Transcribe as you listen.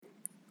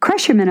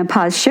Crush your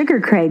menopause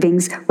sugar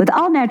cravings with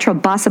all-natural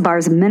Bossa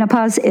Bars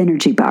Menopause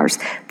Energy Bars.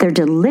 They're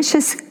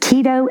delicious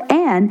keto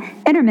and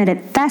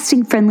intermittent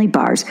fasting-friendly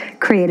bars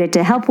created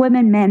to help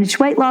women manage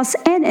weight loss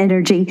and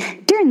energy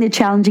during the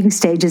challenging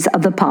stages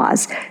of the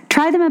pause.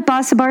 Try them at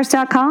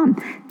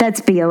bossabars.com.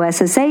 That's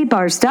BOSSA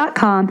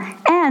bars.com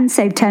and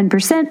save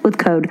 10% with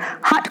code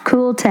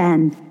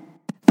HOTCOOL10.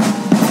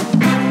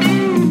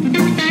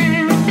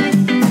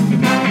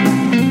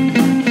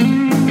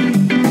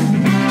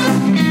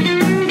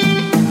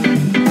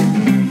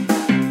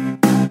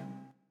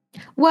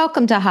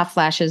 Welcome to Hot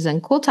Flashes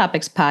and Cool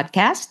Topics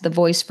podcast, the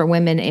voice for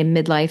women in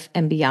midlife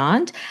and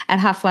beyond. At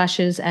Hot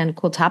Flashes and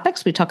Cool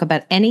Topics, we talk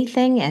about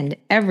anything and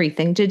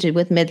everything to do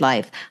with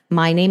midlife.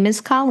 My name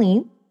is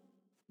Colleen.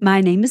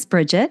 My name is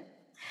Bridget.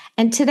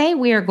 And today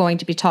we are going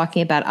to be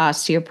talking about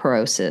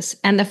osteoporosis.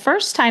 And the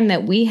first time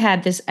that we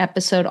had this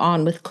episode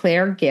on with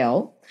Claire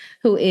Gill,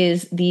 who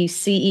is the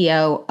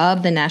CEO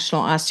of the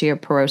National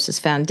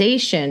Osteoporosis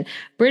Foundation,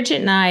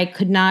 Bridget and I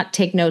could not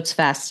take notes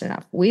fast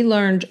enough. We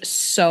learned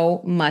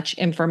so much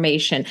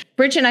information.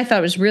 Bridget and I thought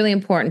it was really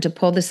important to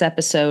pull this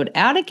episode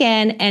out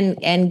again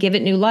and give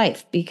it new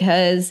life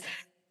because,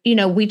 you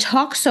know, we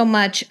talk so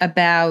much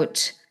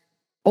about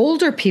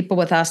older people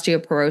with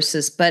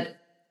osteoporosis, but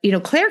you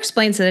know, Claire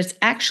explains that it's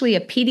actually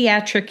a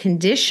pediatric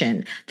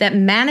condition that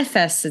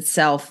manifests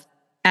itself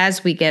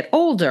as we get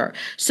older.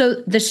 So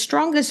the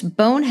strongest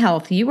bone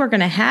health you are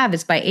going to have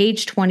is by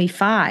age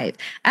 25.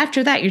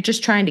 After that, you're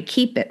just trying to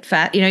keep it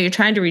fat. You know, you're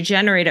trying to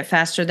regenerate it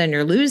faster than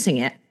you're losing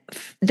it.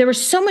 There was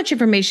so much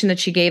information that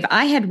she gave.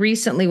 I had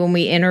recently, when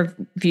we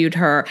interviewed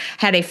her,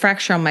 had a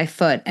fracture on my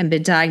foot and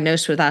been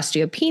diagnosed with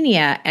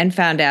osteopenia and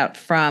found out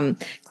from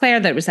Claire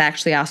that it was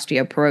actually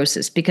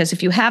osteoporosis. Because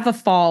if you have a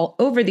fall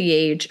over the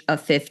age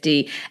of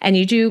 50 and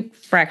you do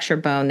fracture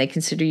bone, they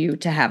consider you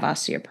to have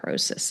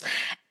osteoporosis.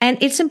 And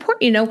it's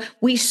important, you know,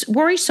 we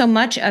worry so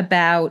much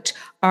about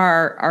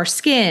our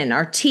skin,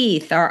 our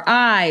teeth, our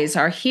eyes,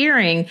 our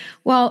hearing.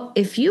 Well,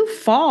 if you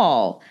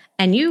fall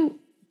and you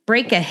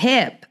break a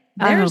hip,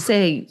 there's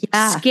a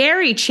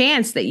scary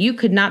chance that you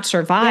could not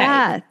survive.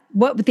 Yeah.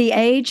 What the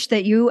age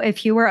that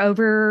if you were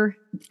over,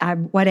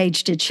 what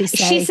age did she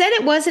say? She said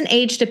it wasn't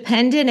age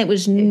dependent. It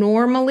was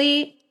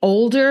normally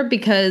older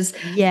because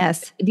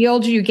the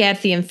older you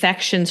get, the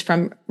infections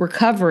from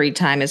recovery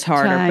time is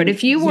harder. But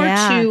if you were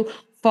to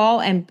fall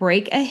and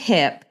break a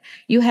hip,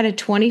 you had a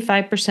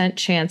 25%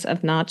 chance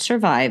of not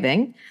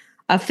surviving,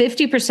 a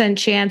 50%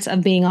 chance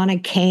of being on a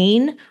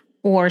cane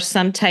or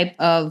some type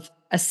of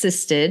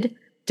assisted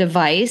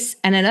device,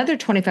 and another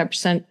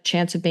 25%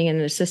 chance of being in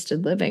an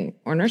assisted living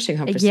or nursing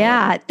home facility.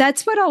 Yeah,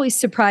 that's what always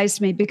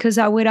surprised me because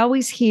I would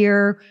always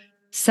hear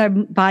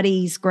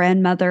somebody's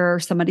grandmother or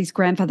somebody's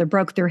grandfather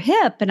broke their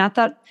hip, and I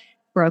thought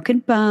broken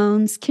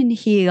bones can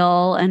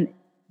heal, and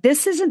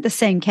this isn't the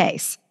same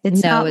case.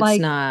 It's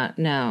not.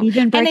 No.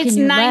 Even breaking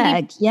your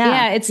leg.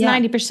 It's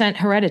 90%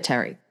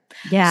 hereditary.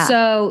 Yeah.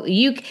 So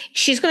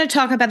she's going to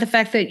talk about the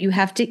fact that you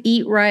have to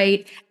eat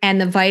right and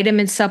the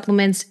vitamin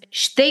supplements.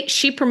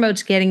 She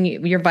promotes getting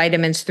your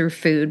vitamins through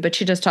food, but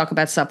she does talk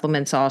about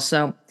supplements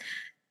also.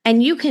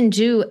 And you can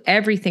do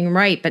everything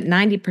right, but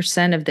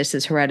 90% of this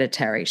is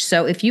hereditary.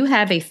 So if you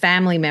have a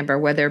family member,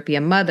 whether it be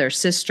a mother,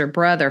 sister,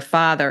 brother,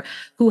 father,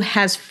 who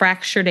has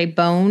fractured a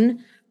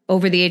bone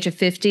over the age of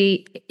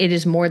 50, it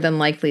is more than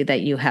likely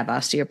that you have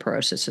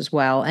osteoporosis as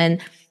well. And,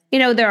 you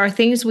know, there are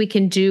things we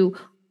can do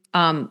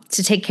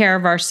to take care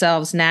of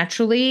ourselves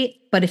naturally.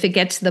 But if it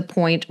gets to the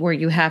point where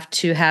you have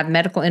to have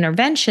medical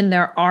intervention,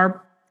 there are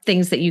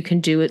things that you can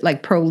do,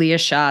 like Prolia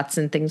shots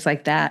and things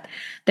like that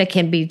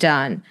can be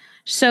done.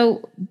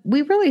 So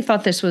we really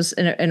thought this was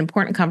an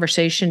important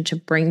conversation to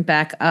bring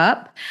back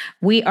up.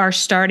 We are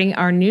starting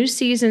our new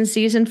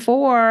season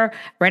 4,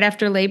 right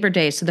after Labor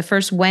Day. So the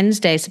first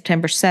Wednesday,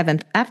 September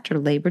 7th, after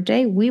Labor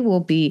Day, we will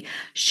be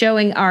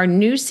showing our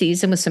new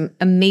season with some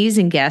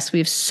amazing guests. We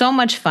have so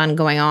much fun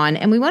going on.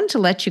 And we wanted to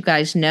let you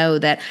guys know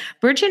that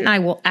Bridget and I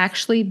will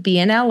actually be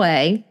in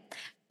LA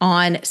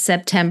on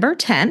September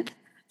 10th.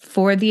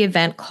 For the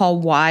event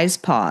called Wise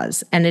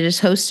Pause, and it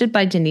is hosted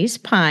by Denise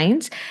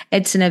Pines.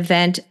 It's an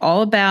event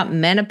all about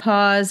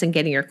menopause and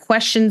getting your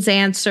questions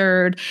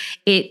answered.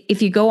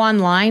 If you go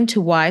online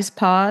to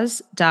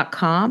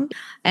wisepause.com,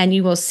 and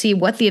you will see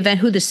what the event,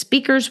 who the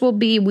speakers will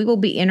be. We will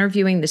be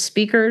interviewing the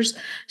speakers.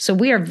 So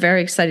we are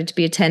very excited to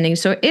be attending.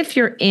 So if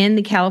you're in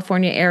the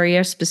California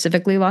area,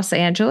 specifically Los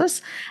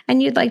Angeles,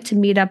 and you'd like to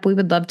meet up, we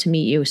would love to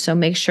meet you. So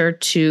make sure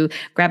to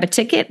grab a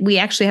ticket. We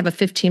actually have a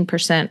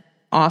 15%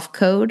 off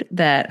code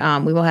that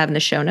we will have in the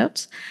show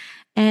notes,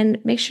 and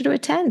make sure to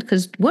attend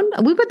because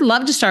we would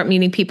love to start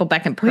meeting people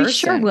back in person. We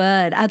sure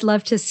would. I'd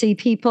love to see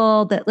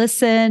people that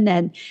listen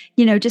and,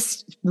 you know,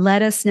 just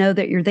let us know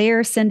that you're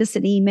there. Send us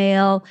an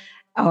email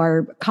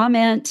or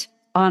comment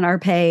on our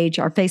page,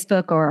 our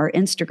Facebook or our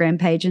Instagram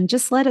page, and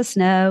just let us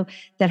know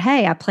that,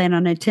 hey, I plan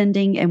on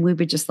attending and we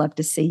would just love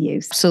to see you.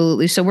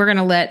 Absolutely. So we're going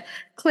to let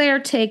Claire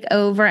take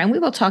over and we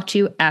will talk to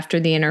you after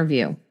the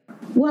interview.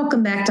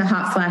 Welcome back to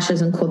Hot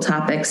Flashes and Cool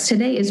Topics.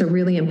 Today is a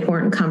really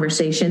important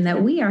conversation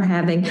that we are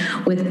having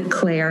with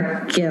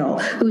Claire Gill,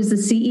 who is the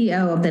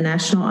CEO of the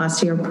National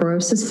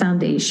Osteoporosis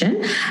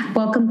Foundation.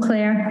 Welcome,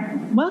 Claire.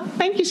 Well,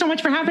 thank you so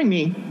much for having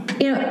me.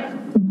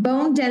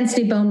 Bone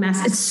density, bone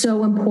mass is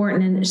so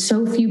important, and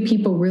so few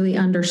people really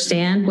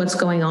understand what's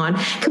going on.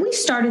 Can we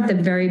start at the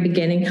very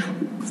beginning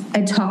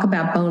and talk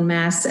about bone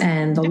mass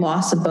and the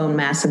loss of bone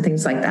mass and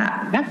things like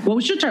that? Yeah, well,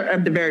 we should start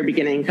at the very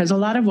beginning, because a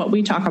lot of what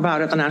we talk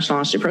about at the National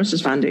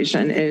Osteoporosis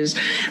Foundation is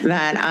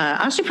that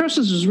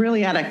osteoporosis is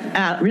really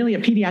really a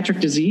pediatric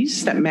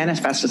disease that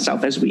manifests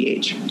itself as we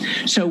age.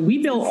 So we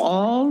build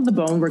all the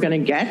bone we're going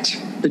to get,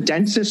 the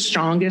densest,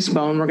 strongest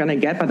bone we're going to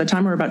get by the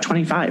time we're about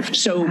 25.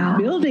 So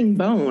building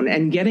bone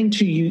and getting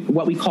to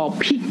what we call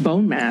peak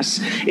bone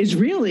mass is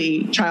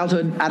really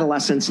childhood,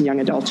 adolescence, and young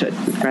adulthood,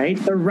 right?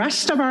 The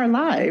rest of our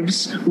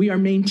lives, we are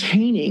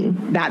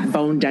maintaining that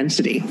bone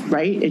density,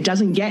 right? It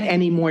doesn't get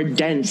any more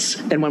dense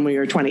than when we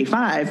were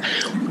 25.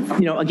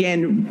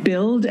 Again,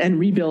 build and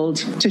rebuild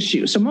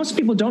tissue. So most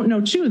people don't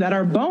know, too, that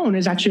our bone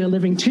is actually a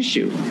living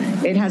tissue.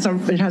 It has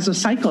a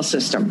cycle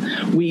system.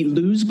 We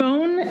lose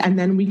bone and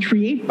then we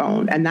create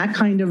bone. And that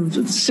kind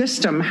of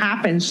system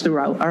happens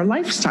throughout our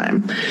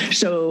lifetime.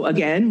 So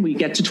again, we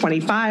get to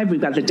 25,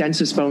 we've got the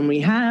densest bone we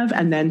have.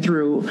 And then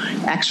through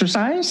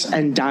exercise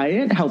and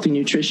diet, healthy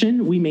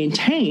nutrition, we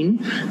maintain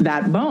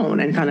that bone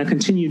and kind of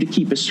continue to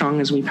keep as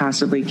strong as we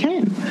possibly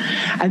can.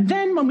 And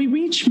then when we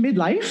reach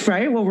midlife,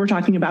 right, what we're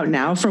talking about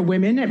now for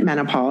women at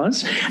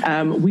menopause,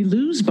 we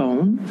lose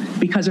bone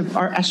because of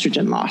our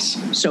estrogen loss.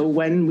 So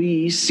when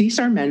we cease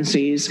our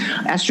menses,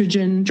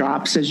 estrogen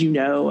drops, as you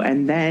know,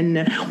 and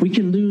then we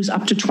can lose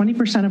up to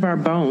 20% of our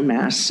bone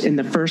mass in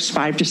the first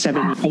 5 to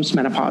 7 years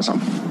postmenopausal.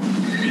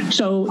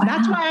 So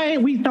that's why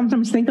we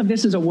sometimes think of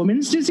this as a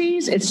woman's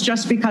disease. It's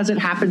just because it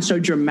happens so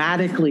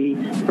dramatically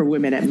for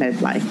women at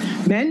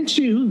midlife. Men,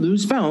 too,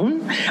 lose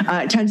bone.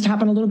 It tends to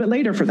happen a little bit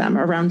later for them.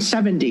 Around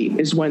 70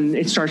 is when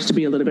it starts to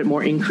be a little bit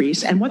more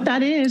increase. And what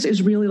that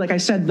is really, like I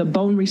said, the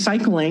bone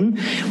recycling.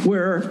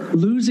 We're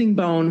losing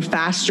bone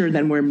faster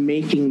than we're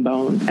making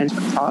bone, and it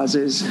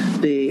causes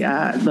the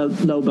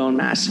low bone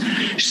mass.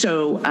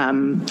 So,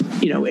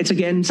 it's,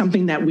 again,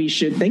 something that we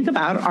should think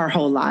about our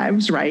whole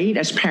lives, right?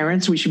 As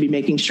parents, we should be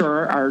making sure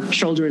our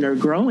children are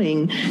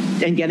growing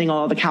and getting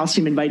all the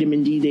calcium and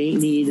vitamin D they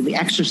need and the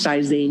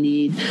exercise they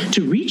need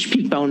to reach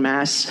peak bone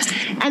mass.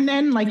 And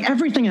then, like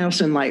everything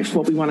else in life,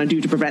 what we want to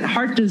do to prevent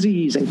heart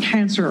disease and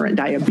cancer and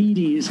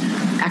diabetes,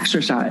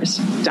 exercise,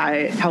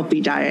 diet,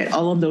 healthy diet,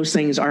 all of those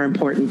things are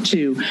important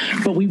too.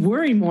 But we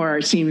worry more,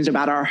 it seems,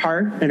 about our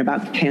heart and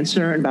about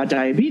cancer and about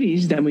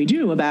diabetes than we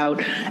do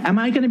about, am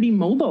I going to be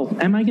mobile?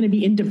 Am I going to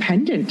be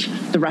independent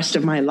the rest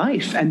of my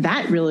life? And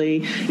that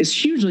really is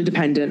hugely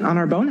dependent on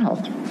our bone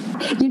health.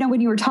 When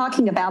you were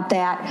talking about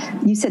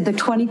that, you said the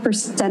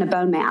 20% of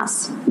bone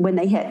mass when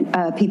they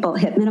people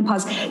hit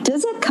menopause.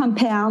 Does it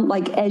compound,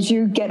 like as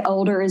you get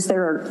older? Is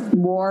there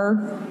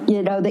more,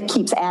 that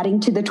keeps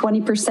adding to the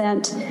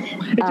 20%?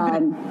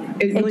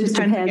 It really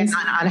depends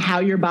on how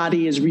your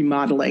body is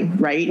remodeling,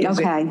 right?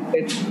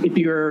 If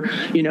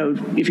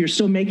you're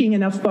still making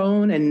enough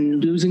bone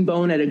and losing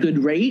bone at a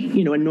good rate,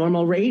 a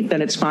normal rate,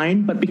 then it's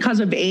fine. But because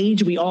of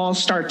age, we all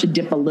start to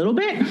dip a little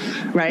bit,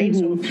 right?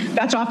 Mm-hmm. So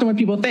that's often what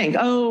people think,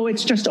 oh,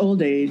 it's just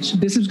old age.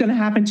 This is going to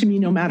happen to me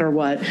no matter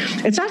what.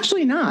 It's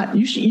actually not.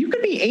 You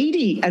could be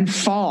 80 and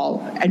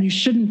fall, and you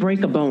shouldn't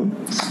break a bone,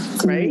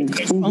 right? Mm-hmm.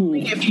 It's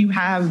only if you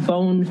have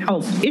bone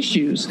health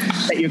issues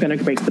that you're going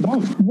to break the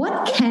bone.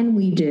 What can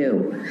we do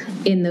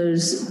in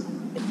those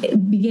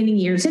beginning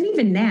years and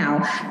even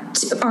now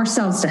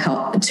ourselves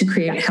to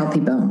create healthy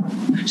bone?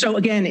 So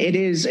again, it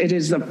is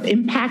the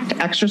impact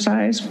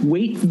exercise,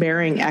 weight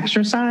bearing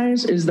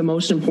exercise is the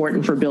most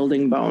important for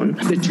building bone.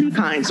 The two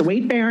kinds, the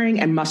weight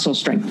bearing and muscle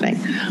strengthening.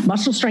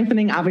 Muscle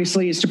strengthening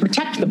obviously is to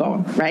protect the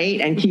bone,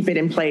 right? And keep it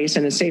in place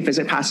and as safe as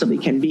it possibly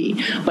can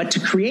be. But to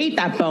create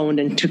that bone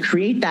and to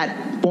create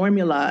that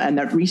formula and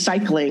that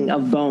recycling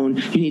of bone,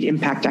 you need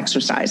impact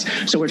exercise.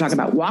 So we're talking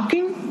about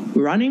walking,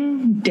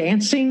 running,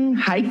 dancing,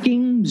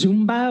 hiking,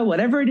 Zumba,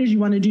 whatever it is you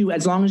want to do,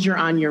 as long as you're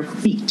on your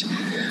feet.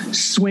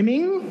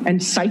 Swimming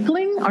and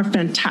cycling are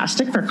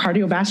fantastic for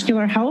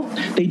cardiovascular health.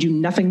 They do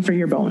nothing for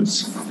your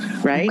bones,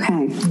 right?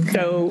 Okay.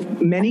 So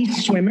many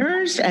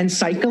swimmers and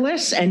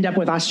cyclists end up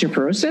with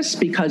osteoporosis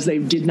because they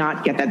did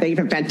not get that. They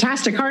have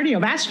fantastic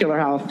cardiovascular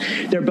health.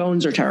 Their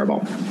bones are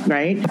terrible,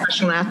 right?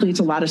 Professional athletes,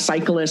 a lot of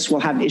cyclists will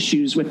have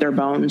issues with their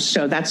bones.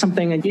 So that's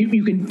something that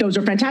you can, those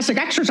are fantastic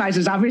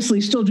exercises. Obviously,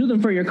 still do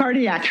them for your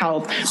cardiac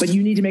health, but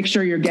you need to make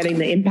sure you're getting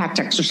the impact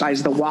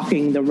exercise, the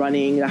walking, the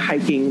running, the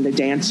hiking, the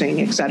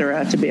dancing, et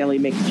cetera, to really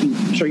make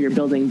sure you're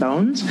building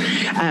bones.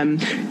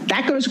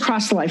 That goes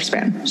across the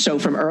lifespan. So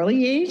from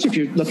early age, if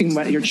you're looking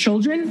talking about your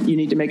children, you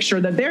need to make sure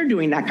that they're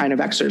doing that kind of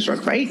exercise,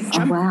 right?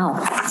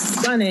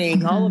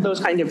 Running, all of those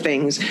kind of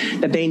things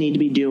that they need to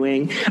be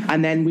doing.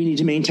 And then we need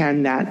to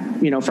maintain that,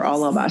 for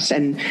all of us.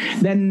 And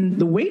then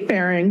the weight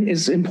bearing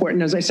is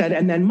important, as I said,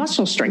 and then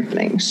muscle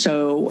strengthening.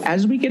 So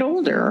as we get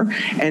older,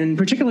 and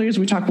particularly as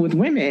we talk with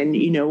women,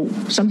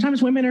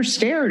 sometimes women are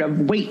scared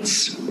of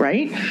weights,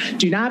 right?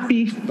 Do not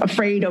be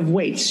afraid of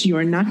weights. You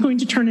are not going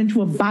to turn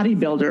into a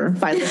bodybuilder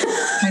by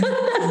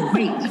lifting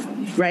weight.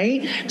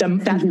 Right?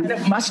 That kind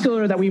of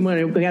muscular that we want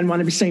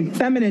to be saying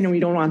feminine, and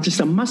we don't want just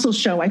a muscle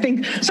show. I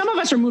think some of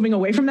us are moving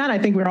away from that. I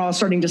think we're all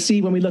starting to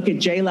see when we look at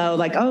J-Lo,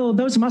 like, oh,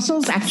 those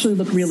muscles actually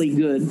look really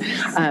good.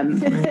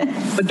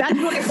 But that's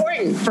really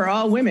important for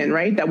all women,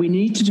 right? That we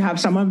need to have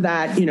some of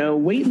that,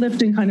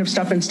 weightlifting kind of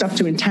stuff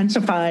to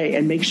intensify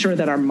and make sure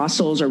that our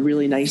muscles are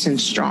really nice and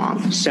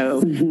strong.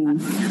 So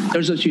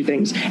those are the two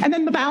things. And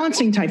then the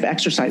balancing type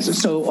exercises.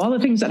 So all the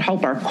things that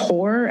help our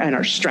core and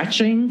our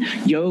stretching,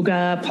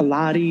 yoga,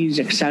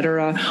 Pilates,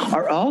 etc.,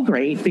 are all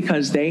great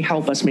because they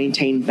help us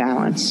maintain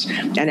balance.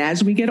 And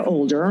as we get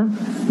older,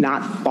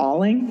 not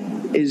falling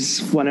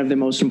is one of the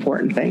most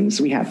important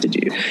things we have to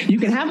do. You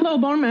can have low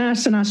bone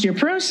mass and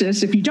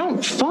osteoporosis. If you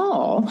don't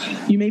fall,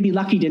 you may be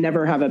lucky to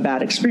never have a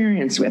bad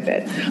experience with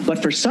it.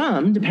 But for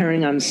some,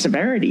 depending on the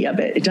severity of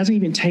it, it doesn't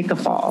even take a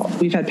fall.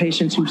 We've had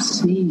patients who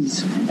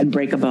sneeze and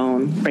break a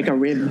bone, break a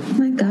rib. Oh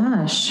my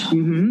gosh.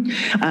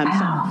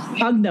 Wow.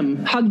 Hug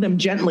them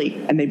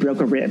gently, and they broke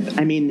a rib.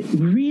 I mean,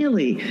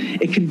 really,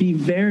 it can be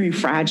very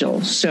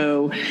fragile.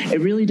 So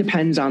it really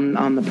depends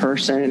on the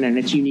person, and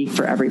it's unique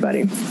for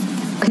everybody.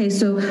 Okay,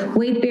 so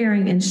weight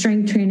bearing and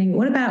strength training.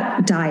 What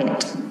about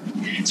diet?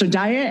 So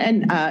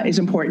diet is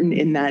important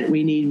in that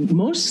we need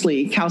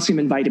mostly calcium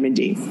and vitamin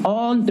D.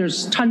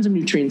 There's tons of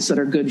nutrients that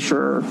are good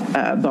for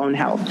bone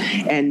health.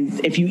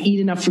 And if you eat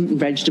enough fruit and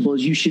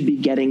vegetables, you should be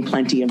getting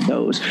plenty of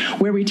those.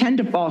 Where we tend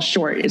to fall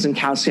short is in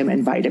calcium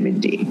and vitamin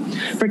D.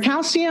 For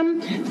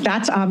calcium,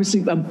 that's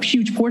obviously a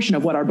huge portion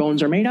of what our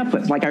bones are made up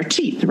with, like our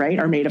teeth, right,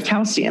 are made of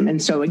calcium.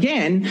 And so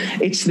again,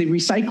 it's the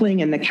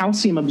recycling and the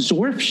calcium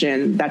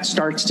absorption that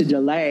starts to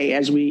delay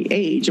as we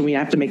age, and we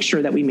have to make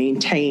sure that we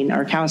maintain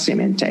our calcium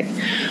intake.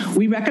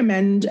 We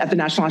recommend at the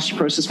National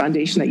Osteoporosis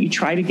Foundation that you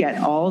try to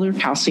get all your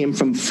calcium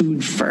from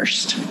food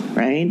first,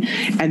 right?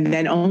 And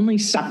then only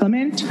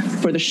supplement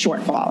for the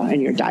shortfall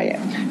in your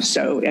diet.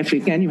 So if,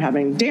 again, you're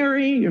having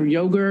dairy or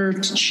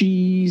yogurt,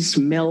 cheese,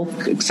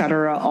 milk,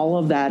 etc., all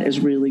of that is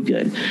really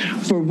good.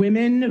 For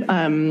women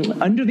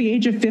under the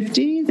age of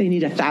 50, they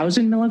need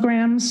 1,000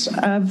 milligrams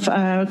of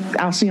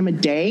calcium a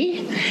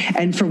day.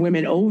 And for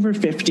women over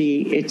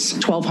 50, it's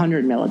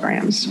 1,200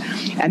 milligrams.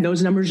 And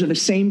those numbers are the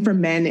same for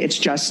men. It's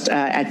just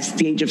at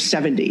the age of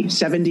 70.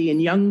 70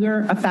 and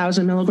younger,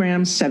 1,000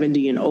 milligrams.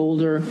 70 and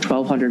older,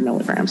 1,200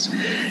 milligrams.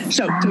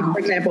 So, for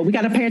example, we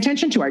got to pay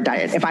attention to our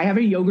diet. If I have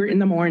a yogurt in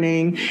the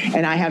morning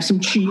and I have some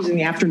cheese in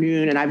the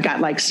afternoon and I've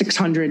got like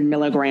 600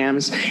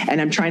 milligrams and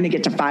I'm trying to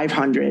get to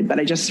 500, but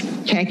I just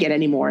can't get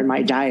any more in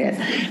my diet,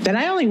 then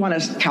I only want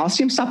a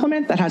calcium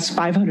supplement that has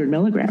 500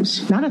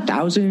 milligrams, not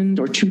 1,000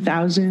 or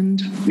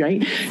 2,000,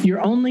 right?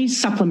 You're only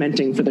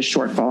supplementing for the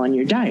shortfall in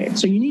your diet.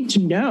 So you need to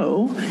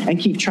know and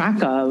keep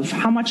track of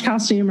how much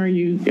calcium are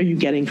you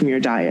getting from your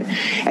diet.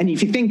 And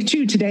if you think,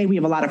 too, today we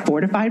have a lot of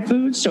fortified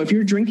foods. So if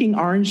you're drinking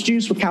orange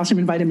juice with calcium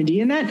and vitamin D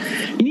in that,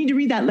 you need to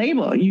read that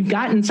label. You've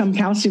gotten some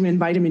calcium and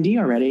vitamin D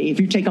already. If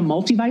you take a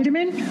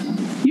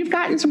multivitamin, you've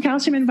gotten some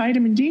calcium and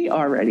vitamin D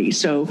already.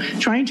 So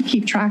trying to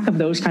keep track of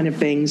those kind of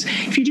things.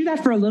 If you do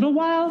that for a little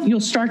while, you'll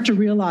start to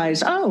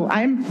realize, oh,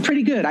 I'm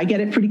pretty good. I get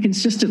it pretty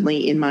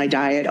consistently in my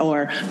diet,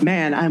 or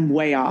man, I'm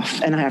way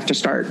off and I have to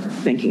start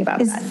thinking about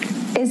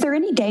that. Is there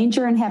any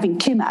danger in having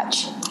too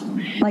much?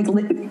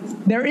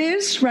 There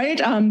is, right?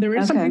 There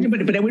is something,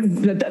 but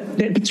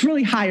it's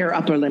really higher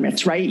upper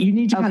limits, right? You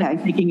need to kind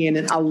of be taking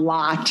in a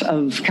lot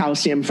of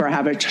calcium for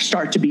have it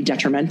start to be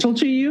detrimental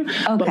to you.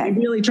 But we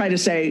really try to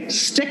say,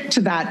 stick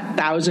to that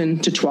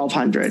 1,000 to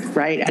 1,200,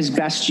 right? As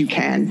best you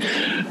can.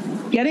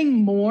 Getting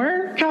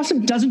more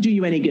calcium doesn't do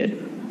you any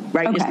good,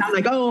 right? It's not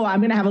like, oh, I'm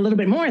going to have a little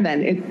bit more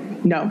then.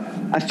 No,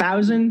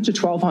 1,000 to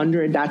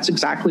 1,200, that's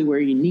exactly where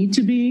you need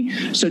to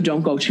be. So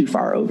don't go too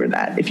far over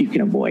that if you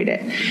can avoid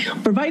it.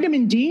 For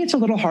vitamin D, it's a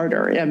little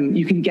harder.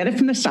 You can get it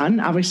from the sun.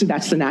 Obviously,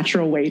 that's the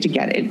natural way to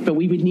get it. But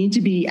we would need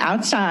to be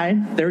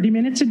outside 30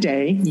 minutes a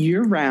day,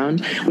 year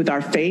round, with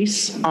our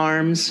face,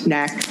 arms,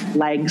 neck,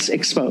 legs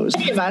exposed.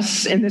 Many of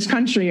us in this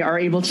country are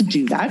able to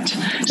do that.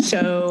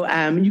 So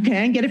you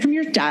can get it from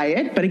your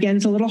diet. But again,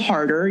 it's a little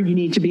harder. You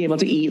need to be able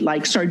to eat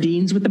like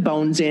sardines with the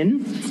bones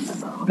in.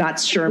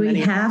 Not sure we many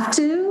have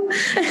to.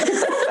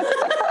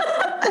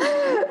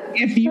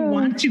 If you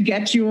want to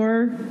get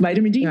your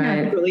vitamin D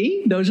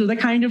naturally, those are the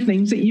kind of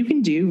things that you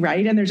can do,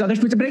 right? And there's other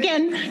foods. But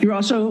again, you're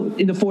also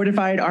in the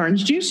fortified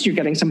orange juice, you're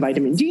getting some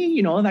vitamin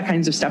D, all that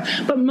kinds of stuff.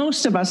 But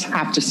most of us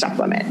have to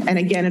supplement. And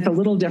again, it's a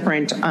little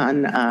different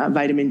on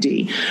vitamin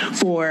D.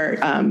 For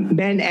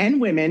men and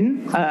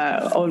women,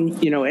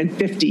 and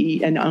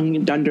 50 and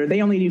under,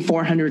 they only need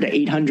 400 to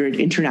 800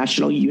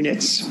 international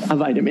units of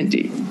vitamin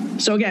D.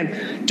 So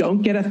again,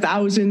 don't get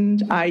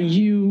 1,000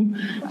 IU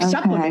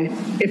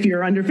supplement. If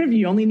you're under 50,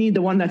 you only need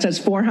the one that says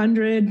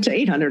 400 to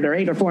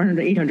 800 or 400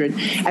 to 800.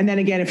 And then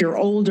again, if you're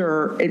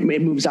older, it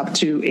moves up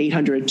to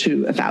 800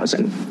 to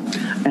 1,000.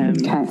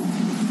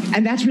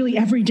 And that's really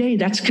every day.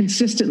 That's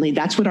consistently.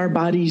 That's what our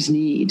bodies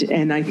need.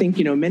 And I think,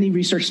 many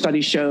research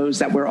studies shows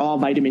that we're all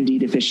vitamin D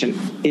deficient,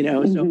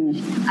 So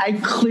I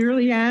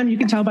clearly am. You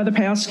can tell by the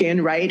pale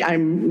skin, right?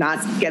 I'm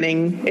not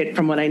getting it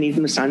from what I need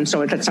from the sun.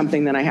 So that's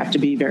something that I have to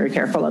be very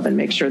careful of and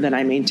make sure that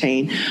I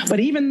maintain.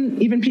 But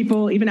even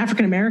people, even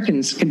African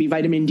Americans can be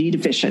vitamin D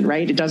deficient,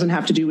 right? It doesn't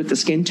have to do with the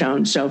skin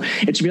tone. So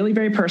it's really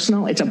very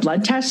personal. It's a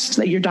blood test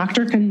that your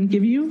doctor can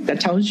give you that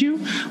tells you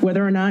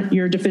whether or not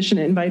you're deficient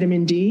in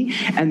vitamin D.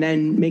 And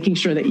then making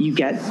sure that you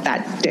get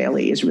that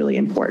daily is really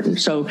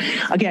important. So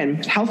again,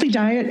 healthy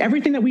diet,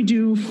 everything that we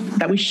do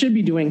that we should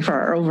be doing for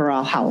our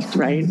overall health,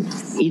 right?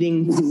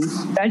 Eating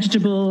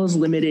vegetables,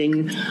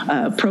 limiting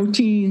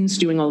proteins,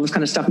 doing all this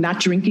kind of stuff, not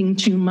drinking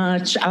too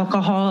much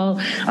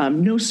alcohol,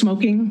 no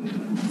smoking,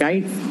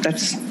 right?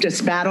 That's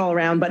just bad all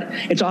around, but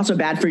it's also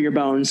bad for your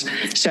bones.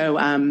 So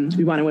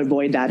we want to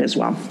avoid that as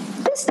well.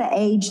 What is the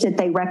age that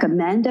they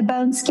recommend a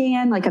bone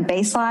scan, like a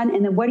baseline?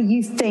 And then what do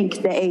you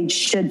think the age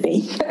should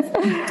be?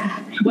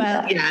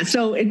 Well, yeah,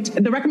 so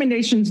the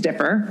recommendations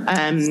differ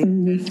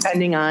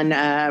depending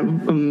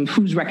on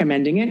who's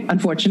recommending it,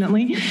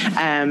 unfortunately.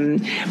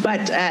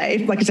 But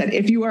like I said,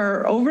 if you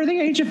are over the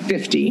age of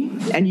 50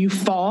 and you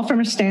fall from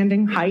a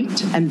standing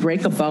height and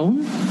break a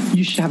bone,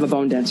 you should have a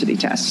bone density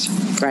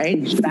test,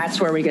 right?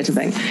 That's where we get to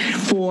think.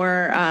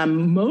 For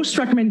most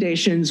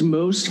recommendations,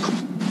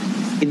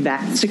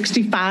 that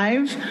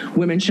 65,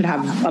 women should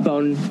have a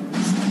bone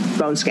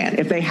scan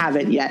if they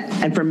haven't yet.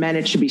 And for men,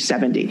 it should be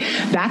 70.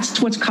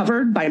 That's what's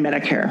covered by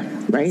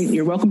Medicare, right?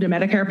 You're welcome to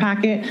Medicare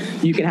packet.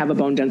 You can have a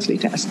bone density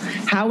test.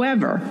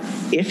 However,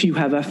 if you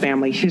have a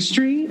family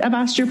history of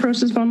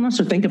osteoporosis bone loss,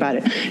 so think about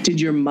it. Did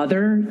your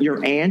mother,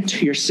 your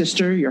aunt, your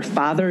sister, your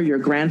father, your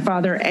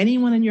grandfather,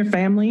 anyone in your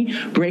family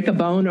break a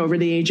bone over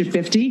the age of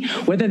 50,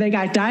 whether they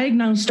got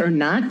diagnosed or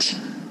not?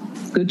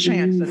 Good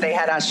chance that they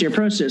had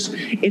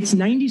osteoporosis. It's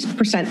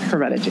 90%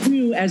 hereditary. We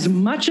do as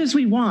much as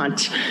we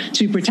want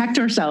to protect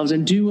ourselves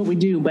and do what we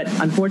do, but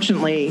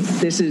unfortunately,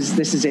 this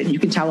is it. You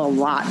can tell a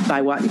lot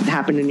by what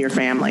happened in your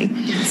family.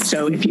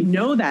 So if you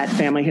know that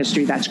family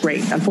history, that's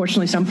great.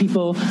 Unfortunately, some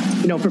people,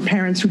 for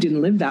parents who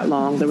didn't live that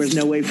long, there was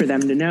no way for them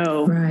to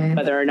know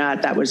whether or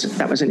not that was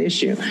an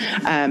issue.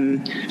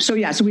 So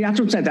we have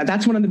to say that.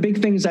 That's one of the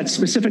big things that's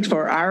specific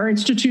for our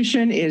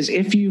institution is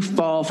if you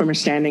fall from a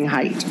standing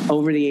height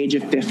over the age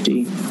of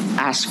 50,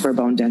 ask for a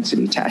bone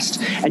density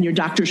test. And your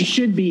doctor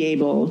should be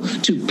able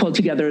to pull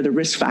together the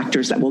risk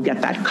factors that will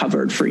get that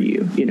covered for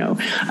you.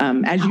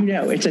 As you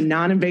know, it's a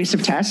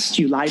non-invasive test.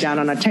 You lie down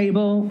on a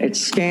table, it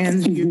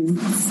scans you,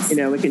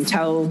 it can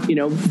tell,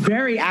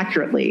 very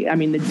accurately. I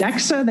mean, the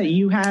DEXA that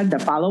you had, the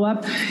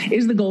follow-up,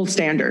 is the gold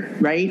standard,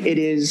 right? It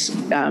is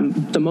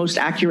the most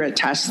accurate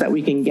test that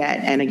we can get.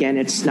 And again,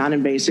 it's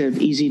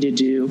non-invasive, easy to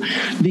do.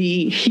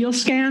 The heel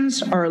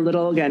scans are a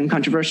little, again,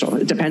 controversial.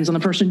 It depends on the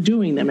person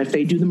doing them. If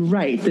they do them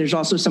right. There's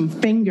also some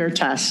finger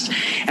tests.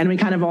 And we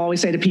kind of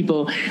always say to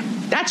people,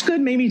 that's good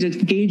maybe to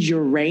gauge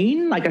your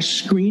reign, like a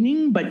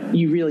screening, but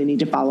you really need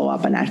to follow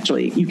up. And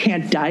actually, you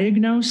can't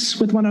diagnose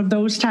with one of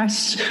those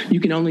tests. You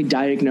can only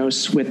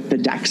diagnose with the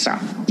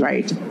DEXA,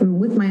 right?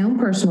 With my own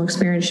personal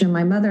experience,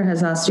 my mother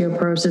has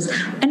osteoporosis.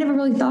 I never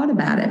really thought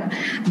about it.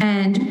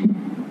 And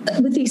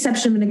with the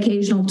exception of an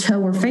occasional toe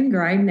or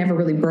finger, I'd never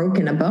really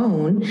broken a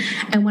bone.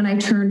 And when I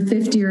turned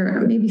 50 or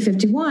maybe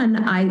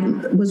 51, I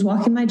was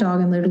walking my dog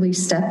and literally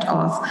stepped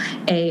off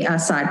a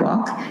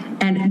sidewalk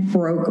and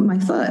broke my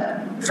foot,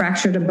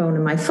 fractured a bone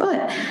in my foot.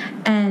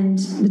 And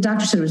the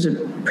doctor said it was a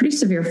pretty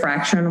severe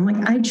fracture. And I'm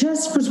like, I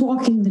just was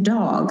walking the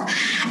dog.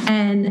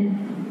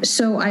 And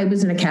so I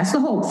was in a cast, the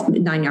whole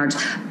 9 yards.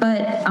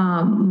 But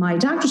my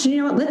doctor said,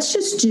 let's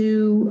just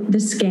do the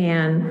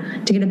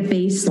scan to get a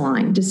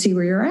baseline to see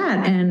where you're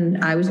at.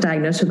 And I was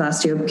diagnosed with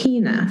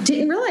osteopenia.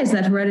 Didn't realize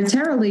that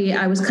hereditarily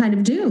I was kind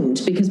of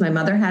doomed because my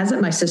mother has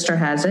it, my sister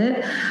has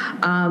it.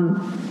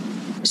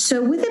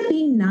 So with it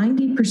being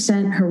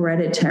 90%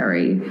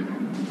 hereditary,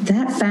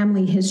 that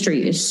family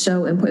history is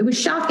so important. It was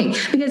shocking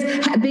because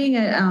being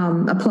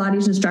a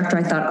Pilates instructor,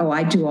 I thought,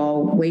 I do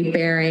all weight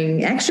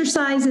bearing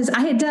exercises.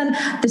 I had done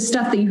the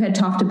stuff that you had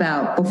talked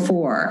about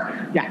before.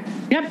 Yeah.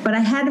 Yep. But I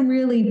hadn't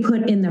really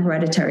put in the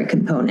hereditary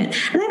component.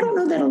 And I don't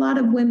know that a lot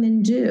of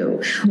women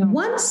do. No.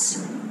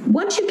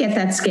 Once you get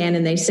that scan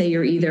and they say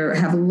you're either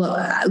have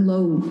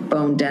low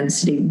bone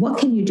density, what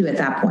can you do at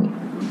that point?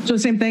 So the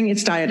same thing,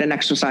 it's diet and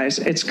exercise.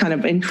 It's kind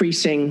of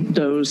increasing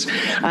those.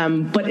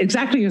 But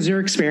exactly as your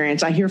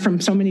experience, I hear from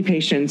so many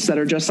patients that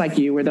are just like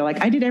you, where they're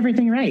like, I did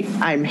everything right.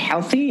 I'm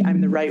healthy.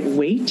 I'm the right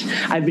weight.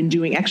 I've been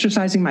doing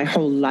exercising my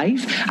whole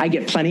life. I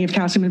get plenty of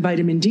calcium and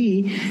vitamin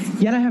D,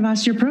 yet I have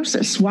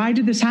osteoporosis. Why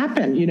did this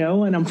happen?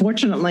 And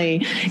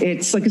unfortunately,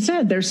 it's like I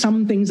said, there's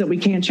some things that we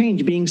can't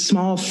change. Being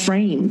small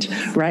framed,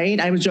 right?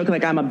 I was always joke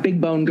like I'm a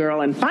big bone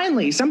girl, and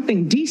finally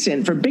something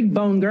decent for big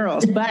bone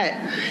girls. But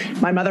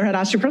my mother had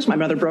osteoporosis. My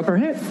mother broke her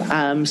hip.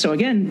 So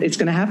again, it's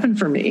going to happen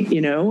for me,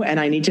 and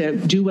I need to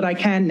do what I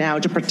can now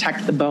to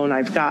protect the bone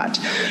I've got.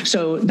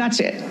 So that's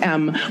it.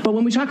 But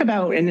when we talk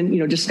about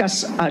and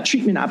discuss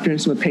treatment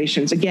options with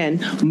patients,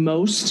 again,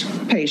 most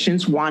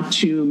patients want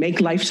to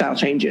make lifestyle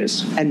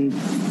changes and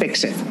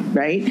fix it,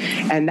 right?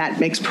 And that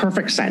makes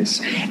perfect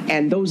sense.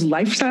 And those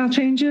lifestyle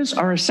changes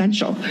are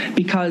essential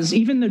because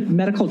even the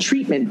medical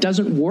treatment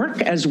doesn't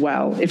work as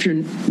well if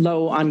you're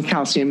low on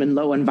calcium and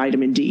low on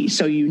vitamin D.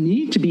 So you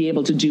need to be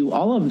able to do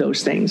all of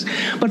those things.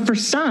 But for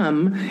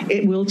some,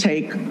 it will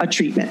take a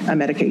treatment, a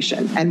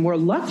medication. And we're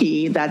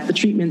lucky that the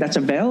treatment that's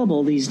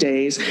available these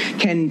days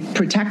can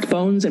protect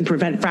bones and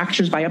prevent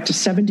fractures by up to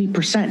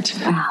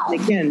 70%. Wow.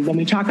 Again, when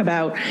we talk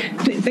about,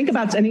 think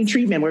about any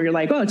treatment where you're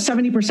like, oh, it's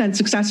 70%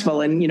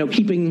 successful and,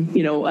 keeping,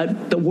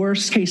 the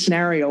worst case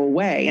scenario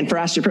away. And for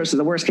osteoporosis,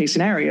 the worst case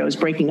scenario is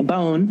breaking a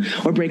bone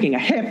or breaking a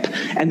hip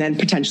and then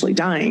potentially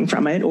dying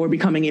from it or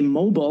becoming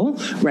immobile,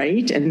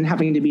 right? And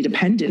having to be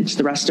dependent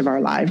the rest of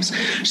our lives.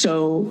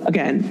 So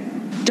again,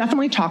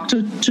 definitely talk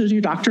to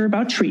your doctor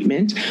about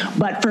treatment.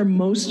 But for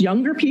most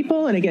younger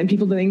people, and again,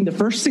 people think the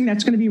first thing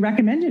that's going to be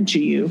recommended to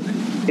you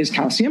is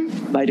calcium,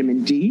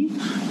 vitamin D,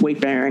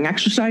 weight-bearing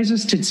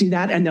exercises to see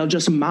that, and they'll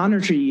just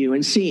monitor you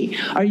and see,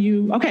 are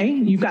you, okay,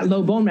 you've got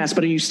low bone mass,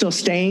 but are you still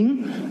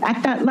staying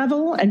at that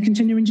level and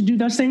continuing to do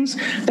those things?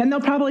 Then they'll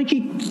probably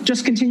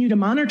just continue to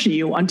monitor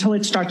you until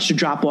it starts to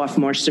drop off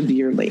more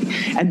severely.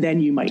 And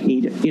then you might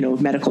need,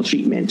 medical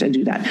treatment and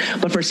do that.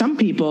 But for some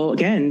people,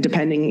 again,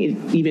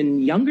 depending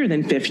even younger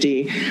than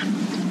 50,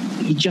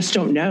 you just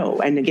don't know.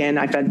 And again,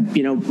 I've had,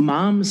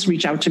 moms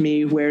reach out to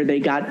me where they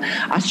got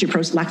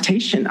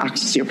lactation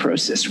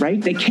osteoporosis, right?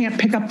 They can't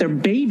pick up their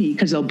baby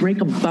because they'll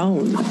break a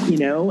bone,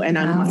 and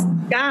I'm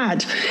like,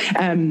 God.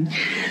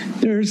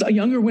 There's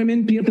younger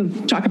women, people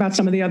talk about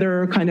some of the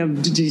other kind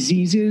of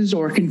diseases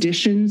or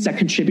conditions that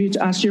contribute to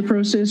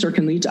osteoporosis or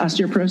can lead to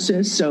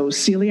osteoporosis. So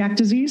celiac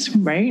disease,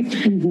 right?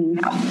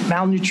 Mm-hmm.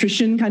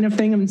 Malnutrition kind of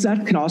thing, and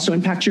that can also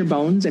impact your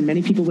bones. And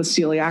many people with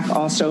celiac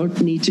also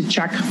need to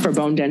check for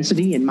bone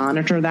density and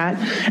monitor that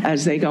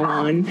as they go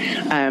on.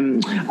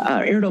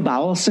 Irritable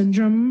bowel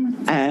syndrome,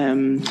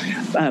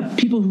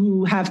 people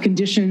who have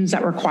conditions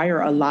that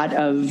require a lot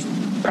of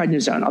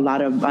prednisone, a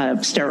lot of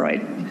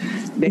steroid.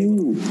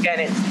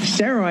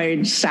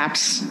 Steroid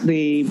saps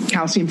the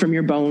calcium from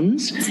your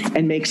bones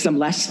and makes them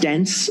less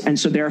dense, and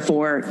so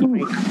therefore you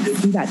might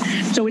do that.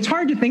 So it's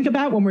hard to think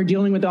about when we're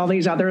dealing with all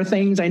these other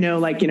things. I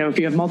know, if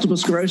you have multiple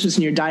sclerosis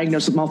and you're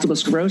diagnosed with multiple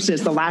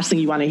sclerosis, the last thing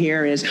you want to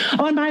hear is,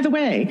 oh, and by the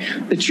way,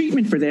 the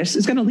treatment for this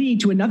is going to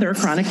lead to another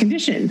chronic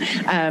condition.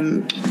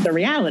 The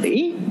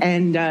reality,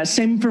 and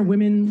same for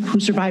women who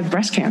survive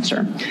breast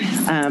cancer.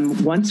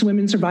 Once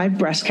women survive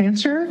breast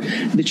cancer,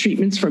 the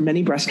treatments for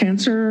many breast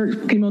cancer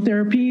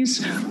chemotherapies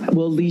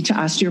will lead to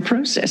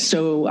osteoporosis.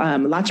 So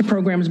lots of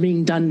programs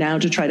being done now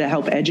to try to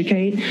help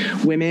educate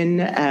women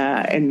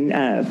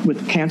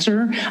with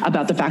cancer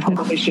about the fact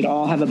that they should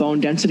all have a bone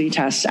density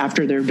test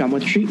after they're done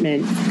with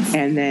treatment,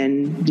 and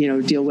then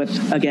deal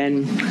with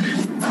again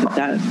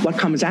what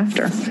comes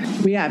after.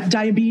 We have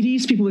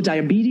diabetes. People with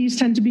diabetes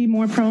tend to be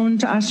more prone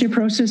to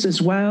osteoporosis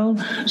as well.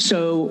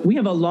 So we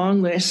have a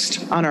long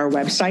list on our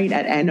website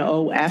at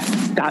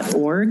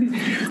nof.org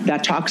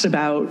that talks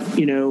about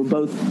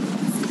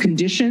both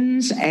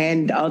conditions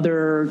and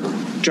other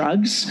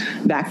drugs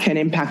that can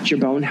impact your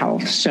bone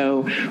health.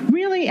 So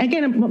really,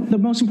 again, the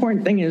most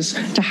important thing is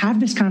to have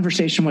this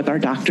conversation with our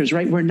doctors,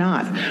 right? We're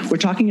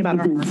talking about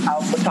our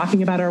health, we're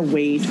talking about our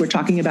weight, we're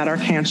talking about our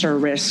cancer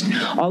risk,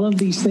 all of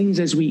these things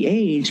as we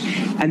age,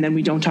 and then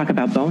we don't talk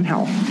about bone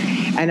health.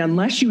 And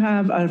unless you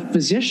have a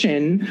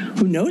physician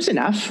who knows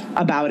enough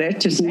about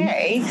it to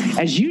say,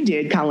 as you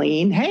did,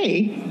 Colleen,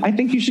 hey, I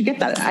think you should get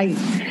that.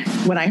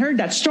 When I heard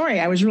that story,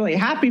 I was really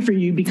happy for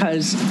you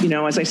because,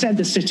 as I said,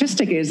 the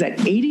statistic is that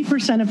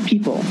 80% of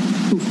people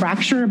who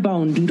fracture a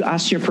bone due to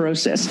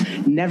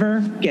osteoporosis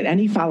never get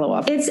any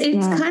follow-up. It's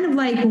kind of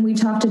like when we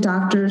talk to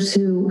doctors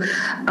who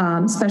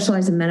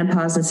specialize in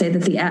menopause and say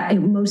that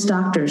most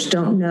doctors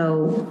don't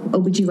know,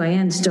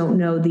 OBGYNs don't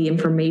know the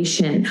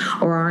information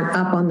or aren't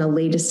up on the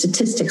latest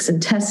statistics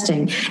and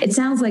testing. It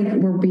sounds like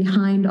we're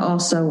behind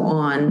also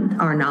on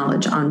our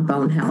knowledge on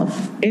bone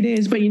health. It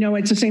is, but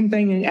it's the same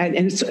thing, and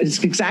it's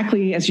exactly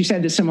as you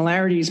said, the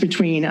similarities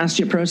between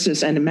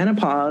osteoporosis and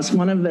menopause.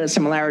 One of the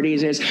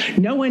similarities is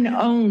no one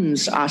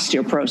owns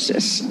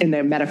osteoporosis in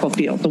the medical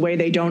field the way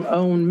they don't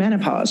own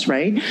menopause,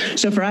 right?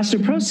 So for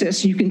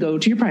osteoporosis, you can go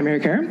to your primary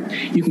care,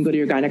 you can go to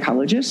your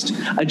gynecologist,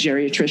 a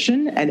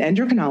geriatrician, an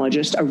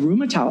endocrinologist, a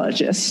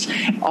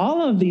rheumatologist.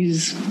 All of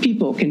these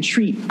people can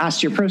treat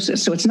osteoporosis.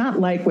 So it's not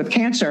like with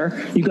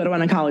cancer, you go to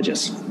an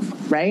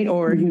oncologist, right?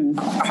 Or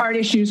heart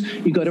issues,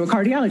 you go to a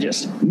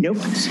cardiologist. Nope.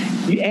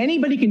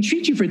 Anybody can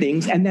treat you for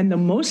things. And then the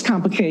most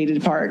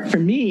complicated part for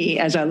me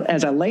as a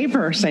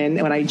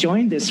layperson when I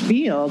joined this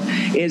field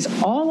is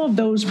all of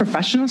those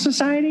professional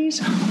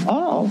societies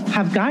all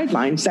have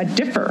guidelines that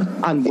differ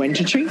on when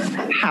to treat,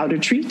 how to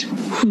treat,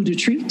 who to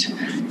treat.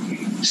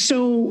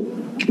 So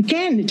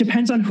again, it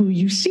depends on who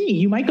you see.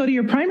 You might go to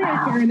your primary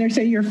care and they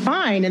say you're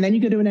fine, and then you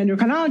go to an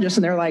endocrinologist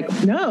and they're like,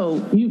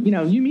 no,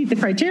 you meet the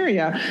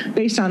criteria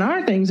based on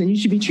our things and you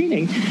should be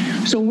treating.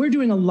 So we're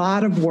doing a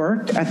lot of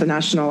work at the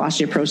National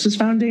Osteoporosis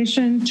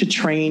Foundation to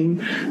train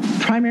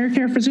primary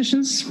care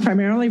physicians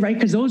primarily, right?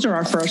 Because those are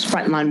our first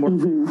frontline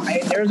workers,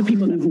 right? They're the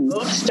people that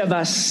most of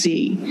us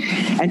see,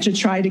 and to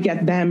try to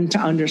get them to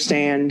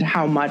understand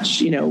how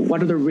much,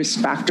 what are the risk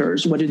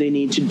factors, what do they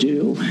need to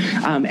do,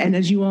 and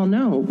as you all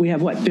know, we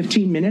have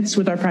 15 minutes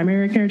with our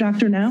primary care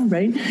doctor now,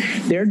 right?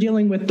 They're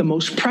dealing with the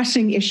most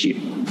pressing issue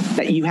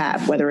that you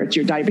have, whether it's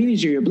your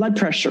diabetes or your blood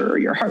pressure or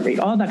your heart rate,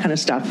 all that kind of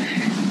stuff.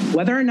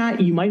 Whether or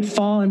not you might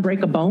fall and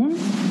break a bone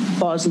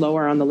falls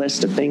lower on the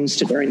list of things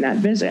to during that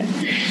visit.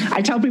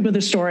 I tell people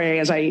the story,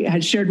 as I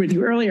had shared with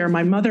you earlier.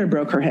 My mother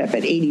broke her hip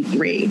at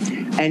 83,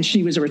 and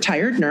she was a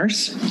retired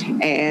nurse,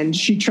 and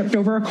she tripped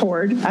over a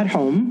cord at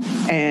home,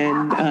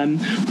 and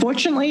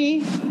fortunately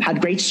had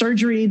great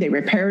surgery. They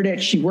repaired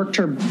it. She worked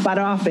her butt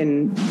off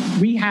in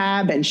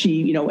rehab, and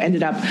she,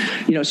 ended up,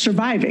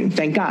 surviving,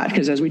 thank God,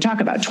 because as we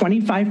talk about,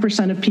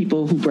 25% of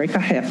people who break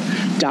a hip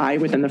die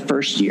within the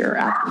first year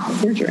after the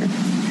surgery.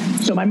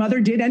 So my mother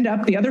did end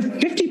up, the other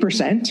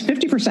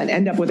 50%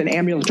 end up with an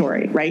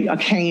ambulatory, right? A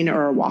cane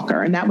or a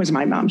walker. And that was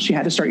my mom. She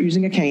had to start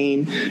using a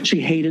cane.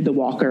 She hated the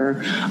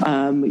walker.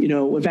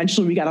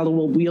 Eventually we got a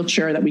little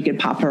wheelchair that we could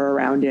pop her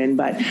around in.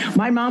 But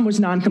my mom was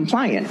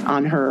non-compliant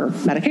on her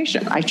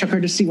medication. I took her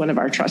to see one of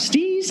our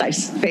trustees.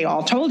 They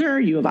all told her,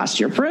 you have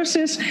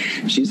osteoporosis.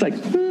 She's like,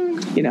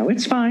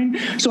 it's fine.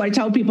 So I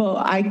tell people,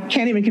 I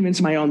can't even convince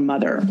my own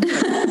mother.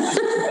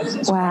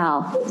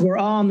 Wow. We're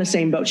all in the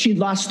same boat. She'd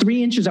lost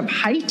 3 inches of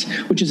height,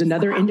 which is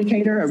another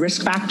indicator, a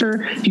risk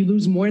factor. If you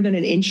lose more than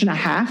 1.5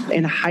 inches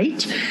in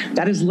height,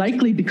 that is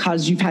likely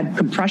because you've had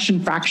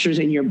compression fractures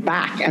in your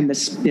back and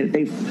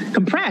they've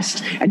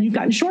compressed and you've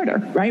gotten shorter,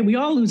 right? We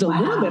all lose a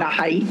little bit of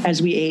height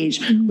as we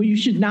age, but you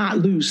should not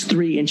lose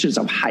 3 inches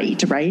of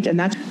height, right? And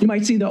that's, you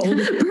might see the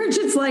older...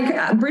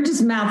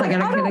 Bridget's mouth. I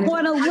don't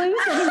want to lose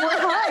any more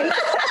height.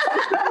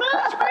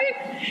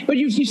 Right? But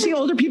you see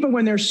older people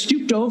when they're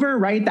stooped over,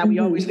 right? That we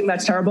always think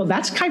that's terrible.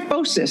 That's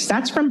kyphosis.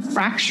 That's from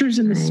fractures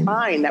in the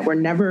spine that were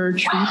never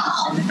treated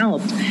and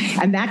helped.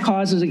 And that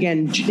causes,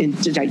 again,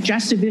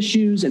 digestive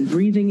issues and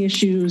breathing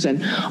issues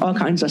and all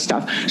kinds of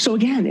stuff. So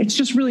again, it's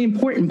just really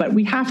important, but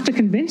we have to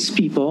convince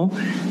people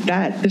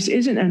that this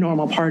isn't a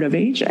normal part of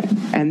aging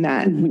and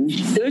that we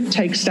should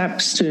take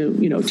steps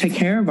to, take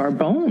care of our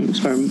bones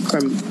from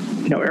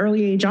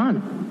early age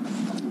on.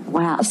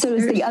 Wow. So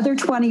is the other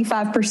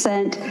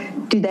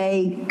 25%, do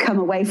they come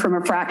away from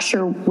a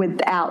fracture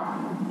without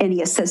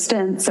any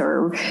assistance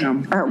or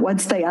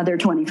what's the other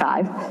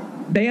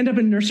 25? They end up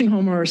in nursing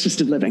home or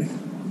assisted living.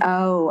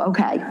 Oh,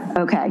 okay.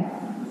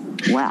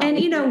 Wow. And,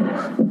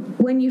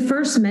 when you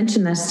first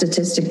mentioned that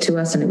statistic to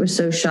us, and it was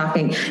so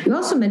shocking, you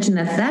also mentioned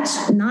that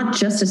that's not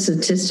just a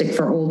statistic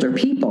for older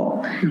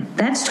people.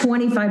 That's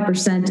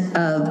 25%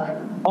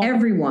 of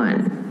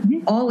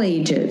everyone, all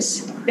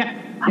ages. Yeah.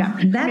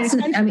 That's,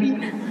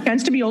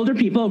 tends to be older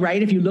people,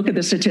 right? If you look at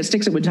the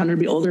statistics, it would tend to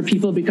be older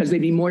people because they'd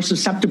be more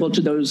susceptible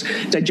to those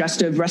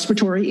digestive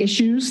respiratory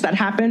issues that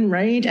happen,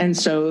 right? And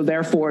so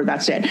therefore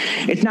that's it.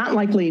 It's not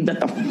likely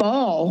that the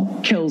fall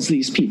kills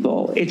these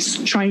people.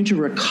 It's trying to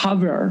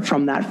recover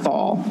from that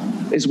fall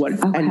is what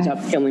ends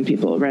up killing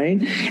people,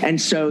 right? And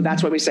so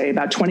that's what we say,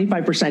 about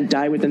 25%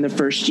 die within the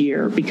first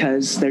year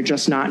because they're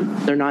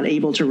not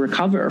able to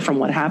recover from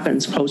what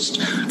happens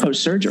post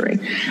surgery.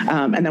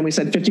 And then we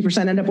said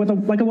 50% end up with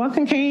a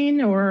walking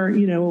cane or,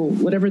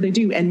 whatever they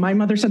do. And my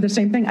mother said the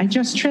same thing. I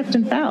just tripped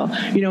and fell.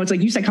 It's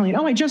like you said, Colleen,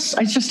 I just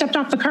stepped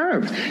off the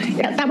curb.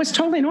 Yeah, that was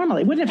totally normal.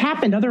 It wouldn't have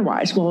happened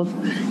otherwise. Well,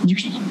 you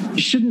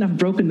shouldn't have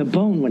broken the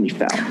bone when you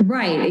fell.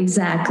 Right,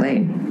 exactly.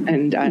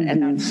 And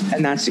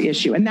that's the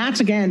issue. And that's,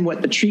 again,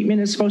 what the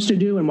treatment is supposed to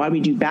do and why we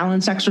do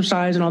balance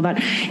exercise and all that.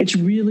 It's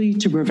really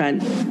to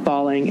prevent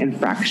falling and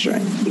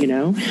fracturing,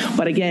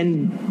 But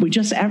again, we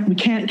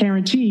can't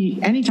guarantee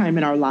any time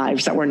in our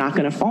lives that we're not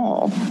going to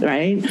fall,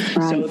 right?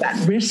 So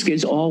that risk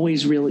is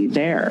always really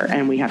there,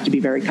 and we have to be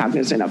very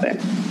cognizant of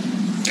it.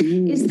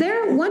 Is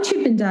there, once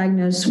you've been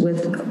diagnosed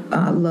with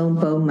low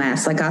bone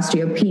mass, like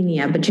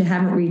osteopenia, but you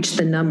haven't reached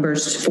the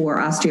numbers for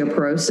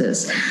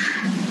osteoporosis,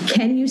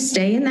 can you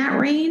stay in that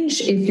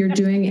range if you're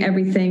doing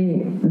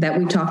everything that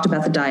we talked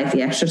about, the diet,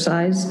 the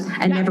exercise,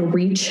 and never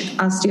reach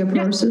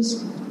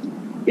osteoporosis?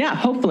 Yeah,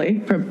 hopefully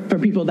for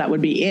people that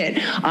would be it.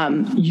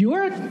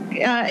 Your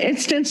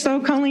instance, though,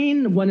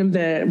 Colleen, one of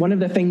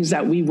the things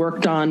that we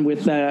worked on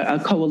with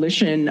a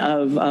coalition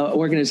of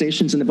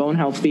organizations in the bone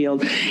health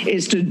field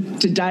is to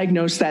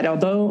diagnose that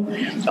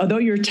although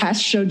your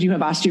test showed you have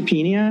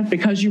osteopenia,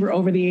 because you were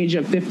over the age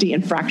of 50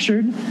 and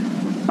fractured,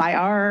 by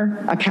our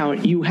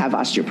account, you have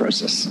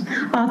osteoporosis.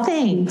 Oh,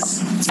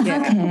 thanhanks.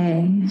 Yeah.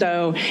 Okay.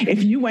 So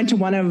if you went to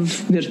one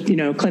of the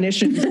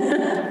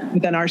clinicians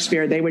within our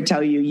sphere, they would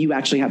tell you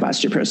actually have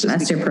osteoporosis.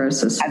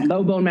 Osteoporosis. You had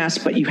low bone mass,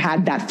 but you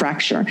had that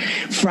fracture.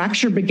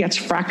 Fracture begets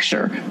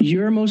fracture.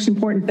 Your most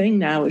important thing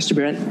now is to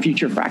prevent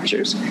future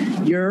fractures.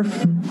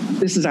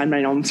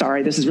 I'm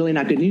sorry, this is really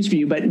not good news for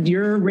you, but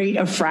your rate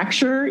of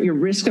fracture, your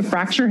risk of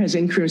fracture has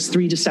increased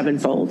 3 to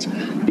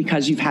 7-fold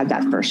because you've had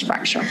that first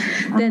fracture.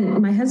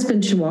 Then my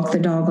husband should walk the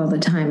dog all the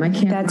time. I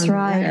can't. That's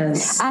right.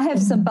 I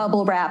have some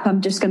bubble wrap.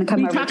 I'm just going to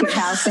come over to your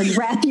house and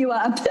wrap you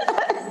up.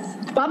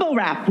 Bubble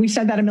wrap. We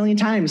said that a million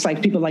times.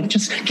 Like people like,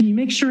 can you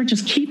make sure,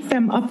 just keep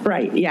them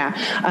upright? Yeah.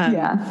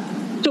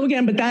 So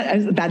again, but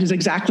that is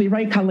exactly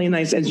right, Colleen,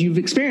 as you've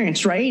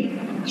experienced, right?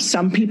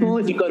 Some people,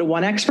 if you go to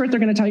one expert, they're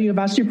going to tell you have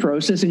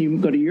osteoporosis, and you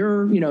go to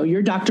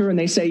your doctor and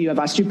they say you have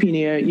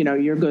osteopenia,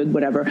 you're good,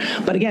 whatever.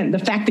 But again, the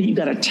fact that you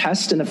got a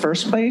test in the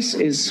first place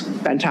is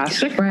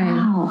fantastic. Right.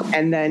 Wow.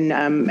 And then,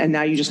 and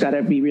now you just got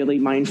to be really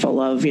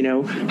mindful of,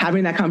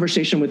 having that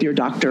conversation with your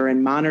doctor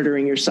and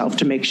monitoring yourself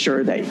to make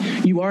sure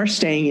that you are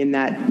staying in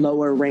that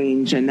lower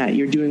range and that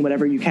you're doing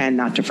whatever you can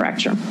not to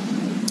fracture.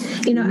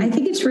 I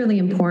think it's really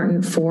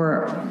important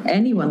for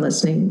anyone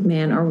listening,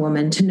 man or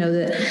woman, to know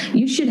that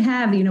you should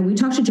have, we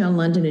talked to Joan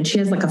London and she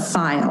has like a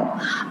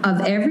file of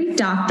every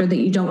doctor that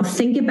you don't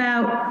think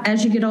about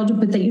as you get older,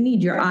 but that you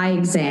need: your eye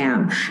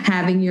exam,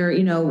 having your,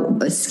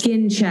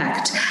 skin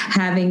checked,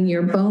 having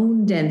your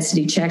bone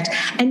density checked.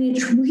 And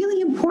it's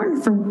really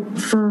important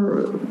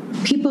for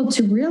people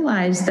to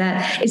realize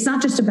that it's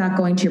not just about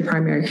going to your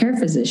primary care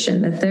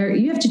physician, that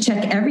you have to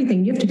check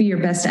everything. You have to be your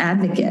best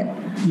advocate.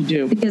 You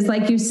do. Because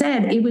like you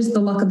said, it was the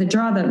luck of the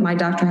draw that my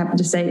doctor happened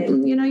to say,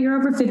 you're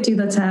over 50,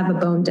 let's have a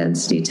bone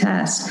density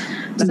test.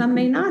 Some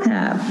may not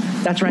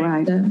have. That's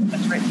right.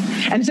 That's right.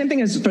 And the same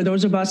thing is for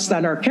those of us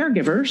that are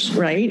caregivers,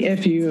 right?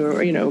 If you,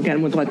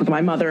 again, with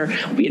my mother,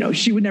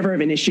 she would never have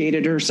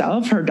initiated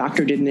herself. Her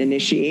doctor didn't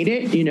initiate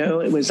it.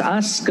 It was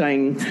us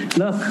going,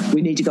 look,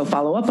 we need to go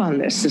follow up on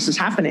this. This is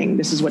happening.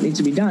 This is what needs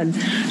to be done.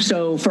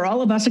 So for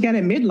all of us, again,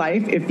 in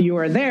midlife, if you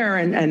are there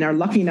and are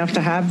lucky enough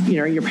to have,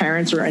 your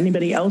parents or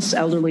anybody else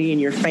elderly in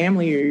your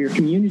family or your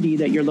community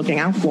that you're looking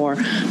out for,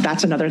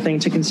 that's another thing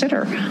to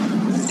consider.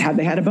 Have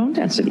they had a bone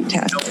density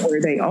test? Where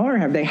they are,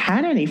 have they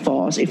had any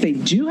falls? If they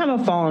do have a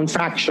fall and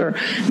fracture,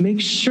 make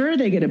sure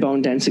they get a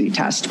bone density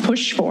test.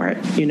 Push for it,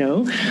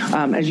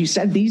 As you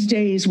said, these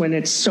days when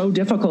it's so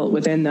difficult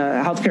within the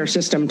healthcare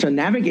system to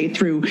navigate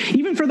through,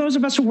 even for those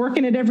of us who work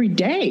in it every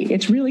day,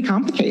 it's really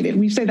complicated.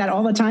 We say that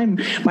all the time.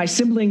 My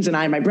siblings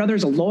and my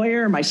brother's a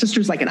lawyer, my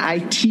sister's like an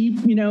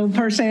IT,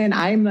 person.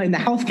 I'm in the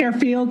healthcare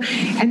field.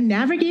 And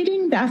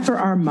navigating that for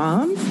our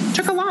mom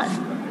took a lot.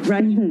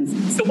 Right.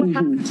 Mm-hmm. So what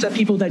happens to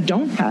people that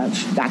don't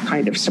have that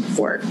kind of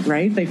support,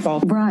 right? They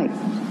fall. Right.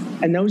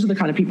 And those are the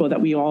kind of people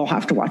that we all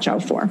have to watch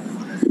out for.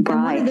 And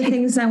one of the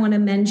things I want to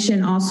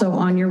mention also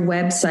on your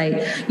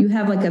website, you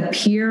have like a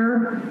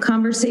peer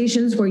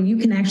conversations where you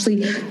can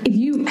actually, if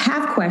you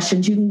have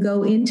questions, you can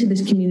go into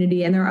this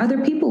community, and there are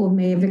other people who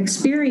may have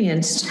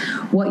experienced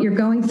what you're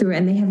going through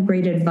and they have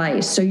great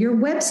advice. So your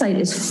website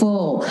is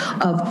full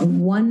of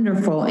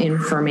wonderful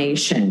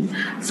information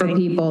for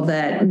people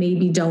that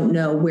maybe don't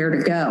know where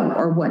to go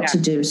or what to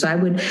do. So I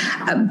would,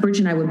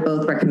 Bridget and I would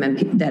both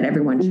recommend that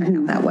everyone check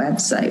out that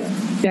website.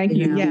 Thank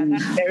you. Yeah,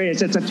 there it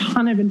is. It's a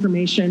ton of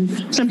information.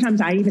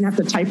 Sometimes I even have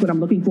to type what I'm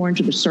looking for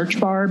into the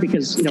search bar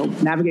because,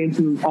 navigating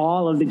through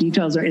all of the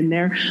details are in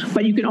there.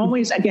 But you can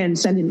always, again,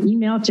 send an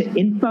email to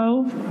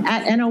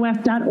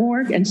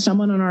info@nof.org, and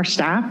someone on our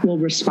staff will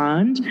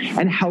respond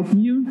and help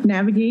you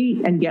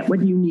navigate and get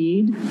what you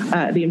need,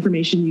 the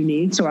information you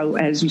need. So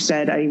as you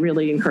said, I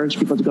really encourage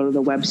people to go to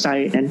the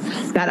website. And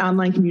that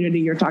online community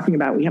you're talking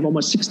about, we have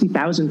almost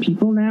 60,000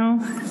 people now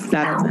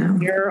that are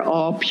here,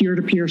 all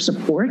peer-to-peer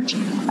support.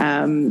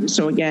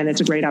 So again,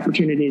 it's a great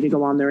opportunity to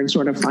go on there and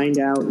sort of find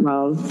out,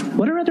 well,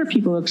 what are other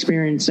people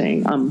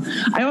experiencing?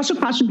 I also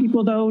caution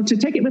people, though, to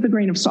take it with a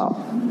grain of salt,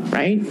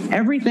 right?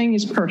 Everything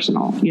is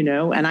personal,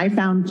 and I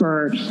found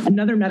for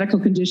another medical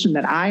condition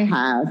that I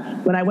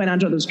have, when I went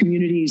onto those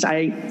communities,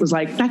 I was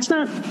like, that's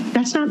not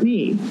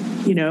me.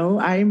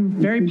 I'm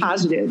very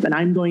positive and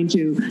I'm going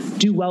to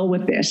do well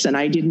with this. And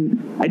I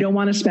don't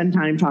want to spend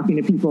time talking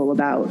to people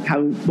about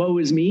how woe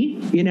is me,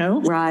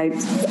 Right.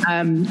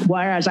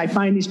 Whereas I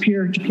find these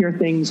peer-to-peer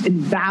things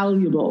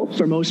invaluable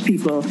for most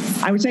people.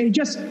 I would say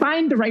just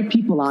find the right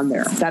people on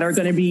there that are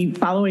going to be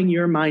following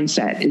your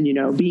mindset and,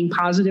 being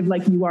positive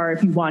like you are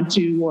if you want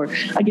to. Or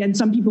again,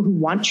 some people who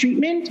want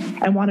treatment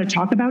and want to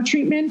talk about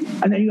treatment.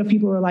 And then you have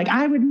people who are like,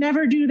 I would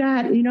never do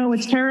that.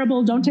 It's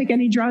terrible. Don't take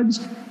any drugs.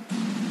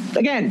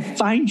 Again,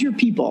 find your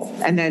people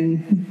and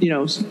then,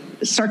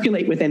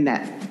 circulate within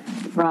that.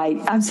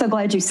 Right. I'm so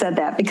glad you said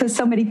that, because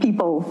so many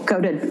people go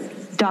to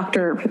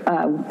Dr.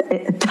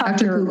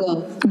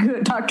 Google,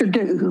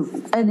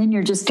 and then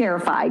you're just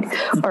terrified,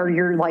 or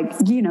you're like,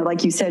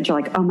 like you said, you're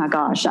like, oh my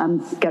gosh, I'm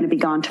going to be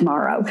gone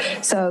tomorrow.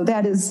 So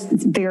that is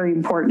very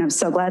important. I'm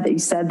so glad that you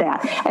said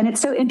that. And it's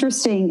so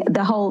interesting,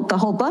 the whole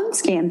bone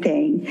scan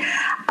thing.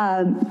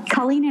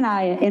 Colleen and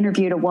I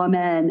interviewed a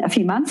woman a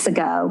few months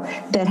ago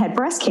that had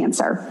breast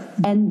cancer,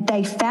 and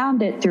they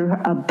found it through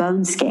a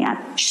bone scan.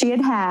 She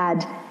had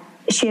had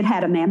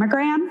a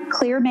mammogram,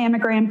 clear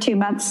mammogram 2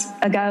 months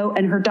ago,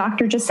 and her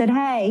doctor just said,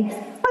 hey,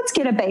 let's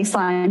get a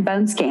baseline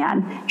bone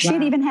scan. She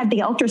had even had the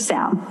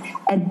ultrasound,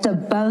 and the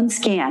bone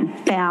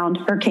scan found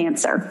her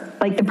cancer.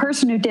 Like, the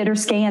person who did her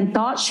scan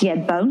thought she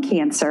had bone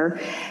cancer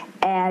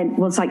and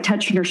was like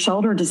touching her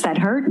shoulder, does that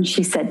hurt? And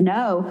she said,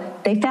 no,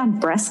 they found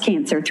breast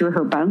cancer through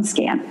her bone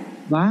scan.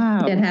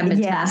 Wow. It had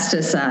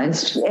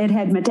metastasized. Yeah, it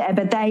had,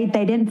 but they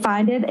didn't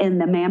find it in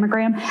the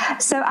mammogram.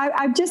 So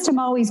I'm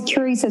always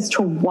curious as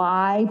to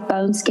why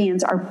bone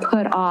scans are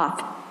put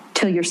off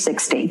till you're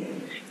 60.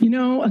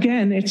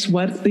 Again, it's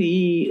what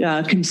the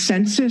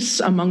consensus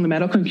among the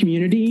medical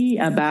community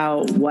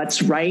about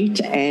what's right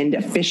and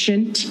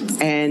efficient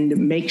and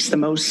makes the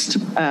most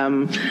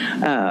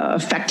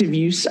effective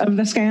use of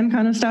the scan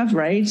kind of stuff,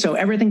 right? So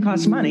everything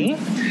costs money.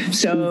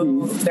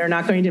 So they're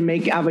not going to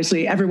make,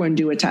 obviously, everyone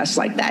do a test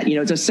like that.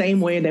 It's the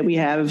same way that we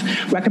have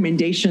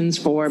recommendations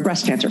for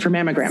breast cancer, for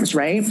mammograms,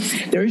 right?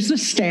 There's the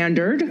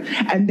standard,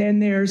 and then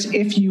there's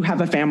if you have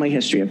a family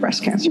history of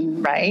breast cancer,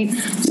 right?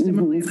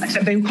 Similarly,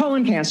 same thing with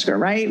colon cancer,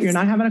 right? You're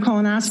not having a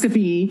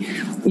colonoscopy,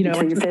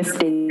 until you're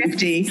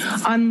 50,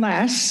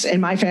 unless,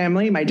 in my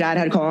family, my dad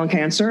had colon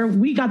cancer.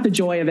 We got the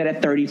joy of it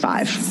at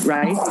 35,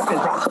 right?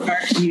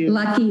 Because you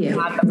lucky you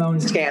got the bone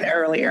scan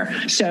earlier.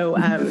 So,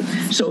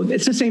 so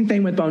it's the same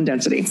thing with bone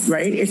density,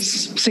 right?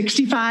 It's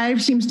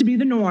 65 seems to be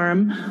the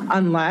norm,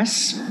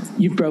 unless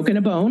you've broken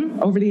a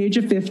bone over the age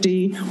of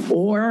 50,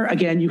 or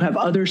again, you have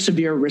other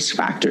severe risk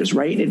factors,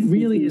 right? It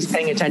really is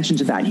paying attention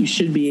to that. You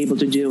should be able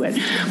to do it.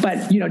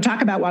 But,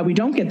 talk about why we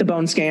don't get the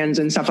bone scans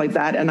and stuff like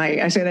that. And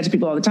I say that to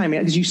people all the time,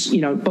 because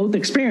you both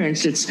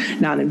experienced, it's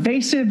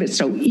non-invasive, it's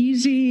so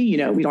easy,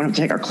 we don't have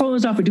to take our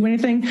clothes off or do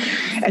anything,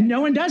 and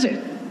no one does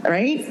it.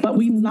 Right? But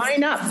we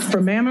line up for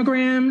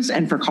mammograms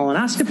and for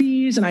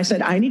colonoscopies. And I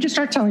said, I need to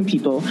start telling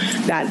people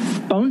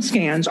that bone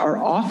scans are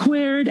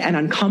awkward and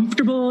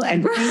uncomfortable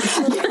and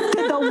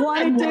don't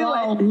want to do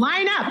it.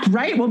 Line up,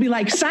 right? We'll be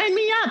like, sign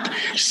me up.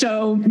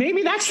 So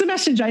maybe that's the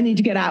message I need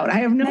to get out. I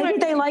have no idea. Maybe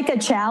they like a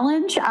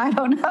challenge. I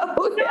don't know.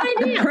 No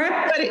idea.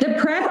 The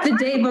prep the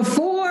day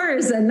before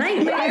is a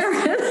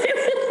nightmare.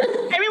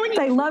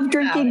 They love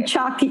drinking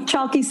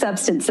chalky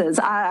substances.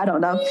 I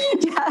don't know.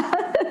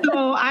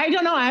 So I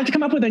don't know. I have to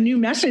come up with a new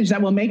message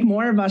that will make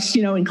more of us,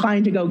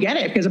 inclined to go get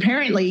it, because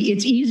apparently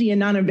it's easy and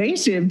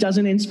non-invasive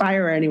doesn't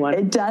inspire anyone.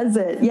 It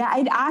doesn't. Yeah,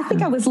 I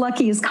think I was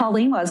lucky as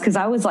Colleen was, because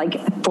I was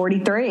like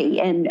 43,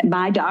 and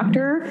my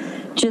doctor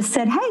just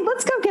said, "Hey,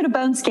 let's go get a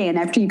bone scan."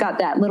 After you got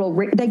that little,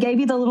 they gave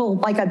you the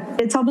little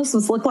it's almost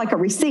looked like a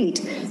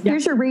receipt. Yeah.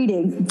 Here's your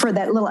reading for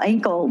that little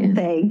ankle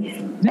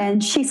thing,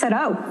 and she said,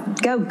 "Oh,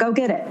 go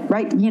get it."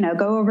 Right,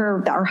 go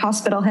over. Our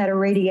hospital had a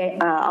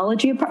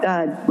radiology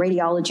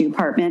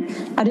department.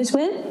 I just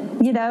went,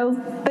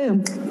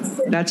 boom.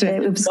 That's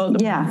it.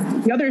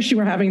 The other issue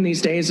we're having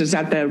these days is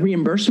that the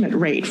reimbursement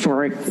rate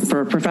for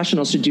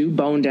professionals to do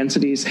bone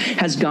densities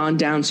has gone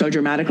down so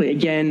dramatically.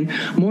 Again,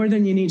 more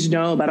than you need to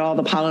know about all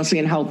the policy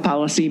and health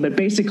policy, but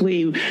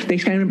basically they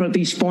kind of put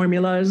these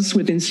formulas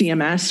within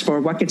CMS for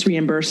what gets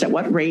reimbursed at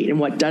what rate and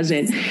what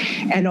doesn't.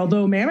 And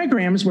although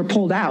mammograms were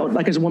pulled out,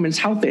 like as a woman's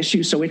health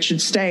issue, so it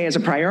should stay as a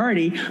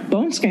priority,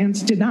 bone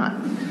scans did not.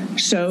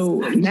 So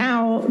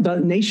now the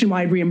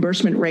nationwide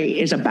reimbursement rate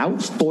is about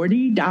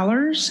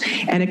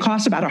 $40, and it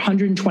costs about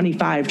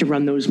 $125 to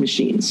run those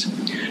machines.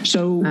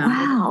 So,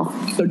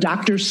 so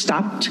doctors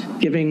stopped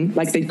giving,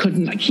 they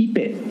couldn't keep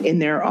it in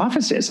their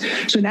offices.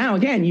 So now,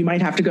 again, you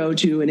might have to go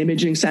to an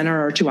imaging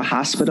center or to a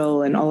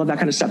hospital and all of that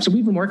kind of stuff. So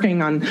we've been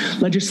working on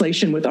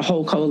legislation with a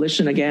whole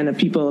coalition, again, of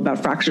people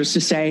about fractures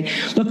to say,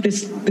 look,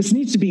 this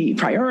needs to be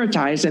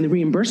prioritized, and the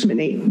reimbursement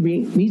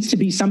needs to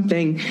be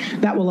something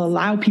that will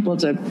allow people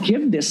to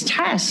give this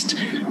test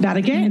that,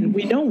 again,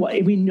 we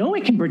know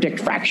it can predict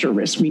fracture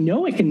risk. We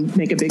know it can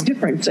make a big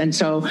difference. And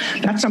so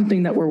that's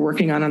something that we're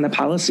working on the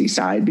policy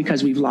side,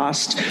 because we've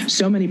lost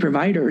so many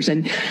providers.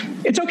 And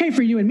it's okay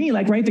for you and me,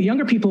 the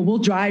younger people will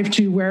drive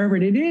to wherever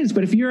it is.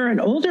 But if you're an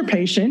older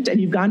patient and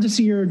you've gone to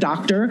see your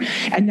doctor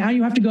and now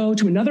you have to go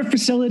to another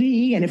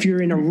facility, and if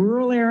you're in a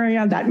rural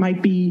area that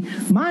might be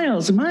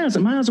miles and miles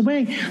and miles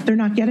away, they're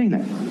not getting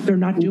that. They're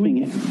not doing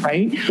it,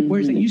 right?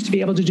 Whereas they used to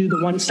be able to do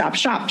the one-stop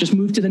shop, just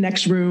move to the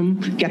next room,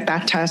 get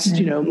that test,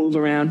 move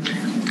around.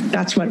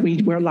 That's what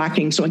we're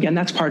lacking. So again,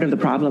 that's part of the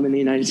problem in the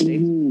United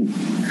States.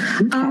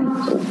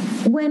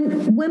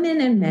 When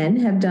women and men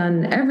have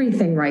done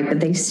everything right, but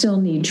they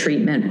still need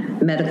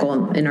treatment,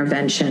 medical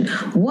intervention,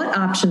 what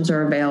options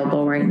are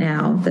available right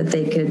now that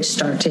they could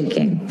start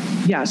taking?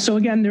 Yeah, so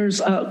again,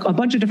 there's a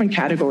bunch of different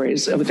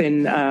categories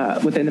within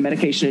the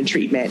medication and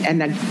treatment,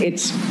 and that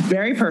it's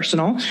very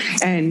personal,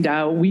 and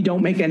we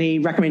don't make any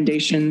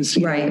recommendations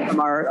from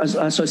our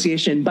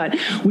association, but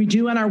we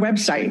do on our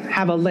website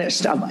have a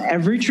list of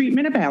every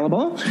treatment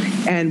available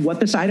and what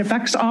the side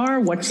effects are,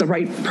 what's the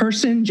right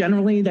person.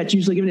 Generally, that's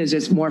usually given is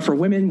it's more for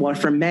women, more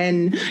for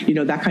men,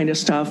 that kind of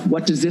stuff.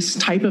 What does this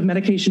type of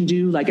medication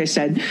do? Like I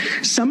said,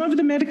 some of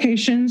the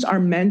medications are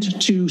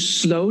meant to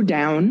slow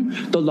down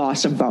the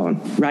loss of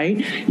bone,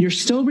 right? You're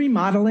still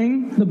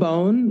remodeling the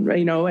bone,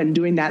 and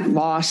doing that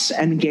loss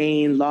and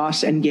gain,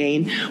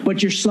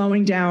 but you're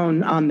slowing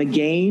down on the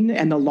gain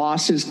and the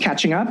loss is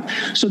catching up.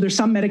 So there's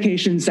some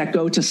medications that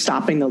go to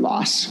stopping the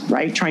loss,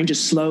 right? Trying to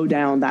slow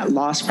down that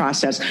loss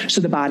process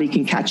so the body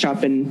can catch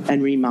up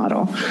and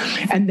remodel.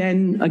 And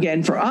then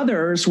again, for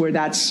others where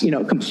that's,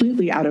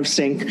 completely out of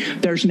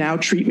sync, there's now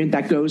treatment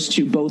that goes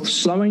to both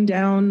slowing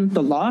down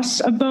the loss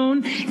of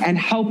bone and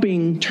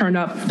helping turn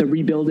up the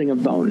rebuilding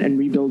of bone and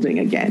rebuilding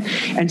again.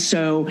 And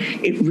so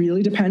it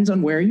really depends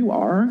on where you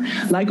are.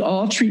 Like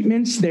all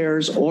treatments,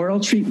 there's oral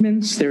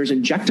treatments, there's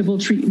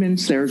injectable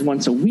treatments, there's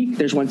once a week,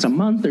 there's once a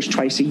month, there's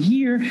twice a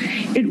year.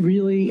 It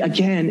really,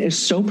 again, is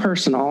so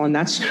personal. And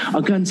that's,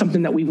 again,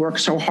 something that we work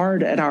so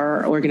hard at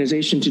our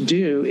organization to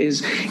do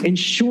is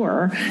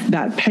ensure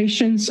that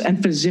patients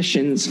and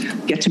physicians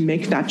get to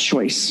make that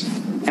choice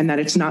and that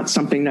it's not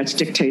something that's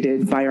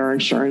dictated by our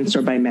insurance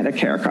or by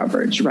Medicare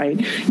coverage, right?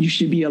 You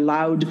should be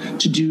allowed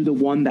to do the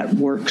one that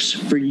works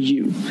for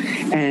you.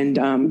 And,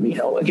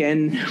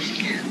 again,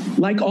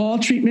 like all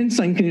treatments,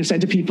 like I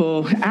said to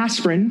people,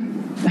 aspirin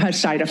has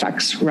side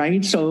effects,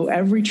 right? So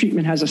every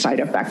treatment has a side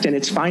effect, and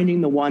it's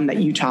finding the one that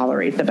you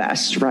tolerate the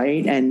best,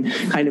 right? And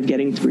kind of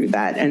getting through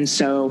that. And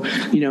so,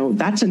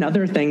 that's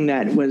another thing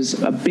that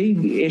was a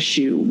big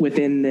issue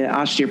within the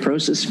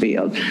osteoporosis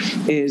field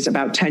is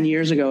about 10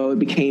 years ago, it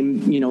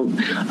became,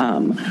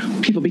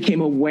 people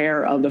became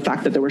aware of the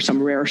fact that there were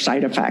some rare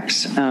side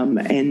effects.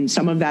 And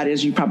some of that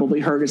is, you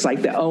probably heard, is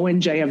like the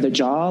ONJ of the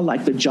jaw,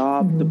 like the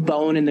jaw, the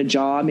bone in the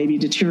jaw maybe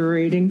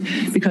deteriorating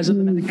because of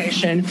the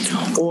medication,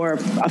 or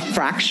a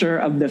fracture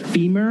of the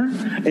femur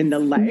in the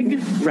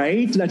leg,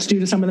 right? That's due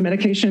to some of the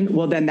medication.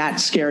 Well, then that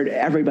scared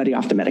everybody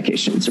off the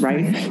medications,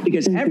 right?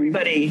 Because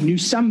everybody knew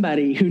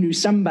somebody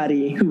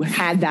who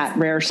had that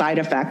rare side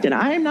effect, and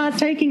I'm not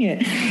taking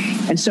it.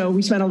 And so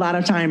we spent a lot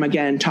of time,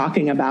 again,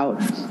 talking about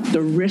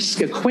the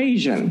risk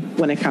equation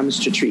when it comes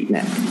to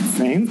treatment,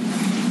 right?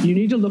 You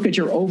need to look at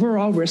your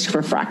overall risk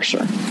for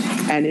fracture.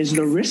 And is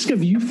the risk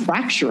of you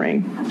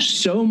fracturing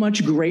so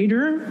much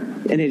greater,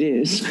 and it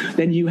is,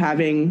 than you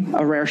having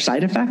a rare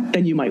side effect?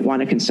 Then you might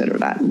want to consider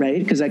that, right?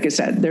 Because like I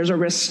said, there's a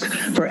risk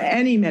for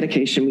any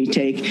medication we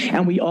take,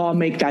 and we all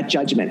make that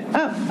judgment.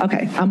 Oh,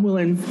 okay, I'm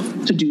willing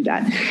to do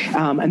that.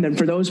 And then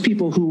for those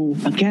people who,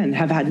 again,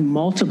 have had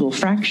multiple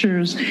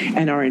fractures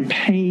and are in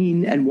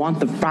pain and want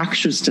the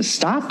fractures to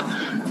stop,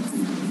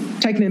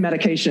 taking the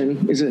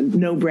medication is a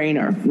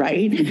no-brainer,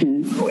 right?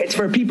 Mm-hmm. It's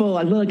for people,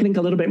 I think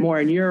a little bit more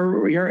in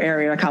your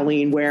area,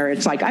 Colleen, where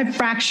it's like, I've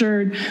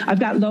fractured, I've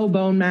got low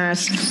bone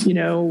mass,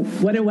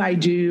 what do I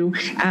do?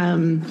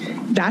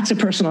 That's a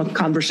personal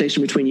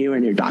conversation between you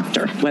and your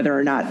doctor, whether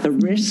or not the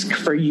risk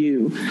for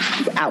you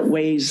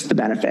outweighs the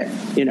benefit,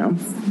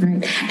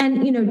 Right.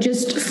 And,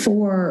 just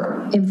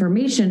for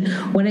information,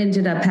 what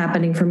ended up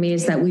happening for me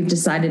is that we've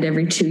decided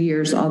every 2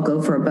 years I'll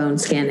go for a bone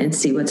scan and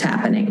see what's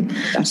happening.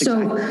 That's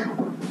exactly.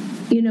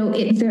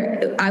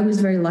 I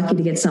was very lucky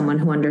to get someone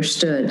who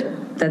understood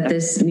that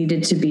this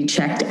needed to be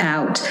checked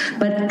out.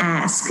 But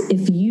ask.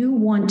 If you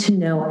want to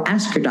know,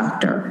 ask your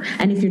doctor.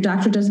 And if your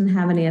doctor doesn't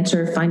have an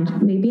answer,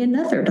 find maybe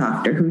another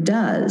doctor who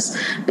does.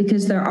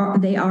 Because they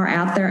are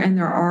out there, and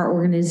there are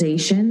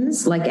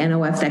organizations like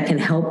NOF that can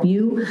help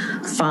you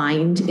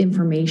find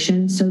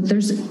information. So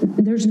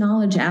there's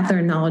knowledge out there,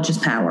 and knowledge is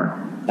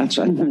power. That's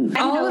right. Mm-hmm.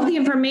 All of the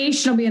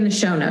information will be in the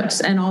show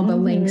notes, and all the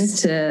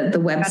links to the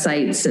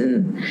websites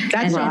and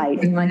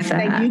everything like that.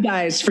 Thank you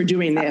guys for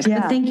doing this.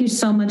 But thank you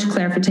so much,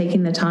 Claire, for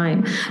taking the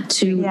time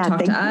to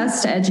talk to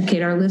us, to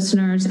educate our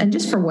listeners, and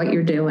just for what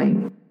you're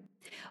doing.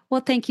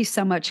 Well, thank you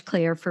so much,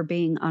 Claire, for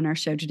being on our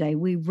show today.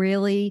 We're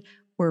really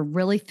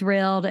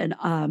thrilled and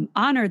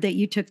honored that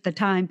you took the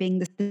time, being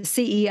the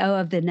CEO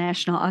of the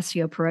National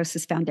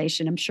Osteoporosis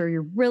Foundation. I'm sure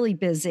you're really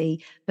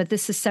busy, but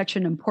this is such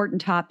an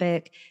important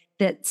topic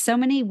that so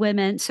many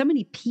women, so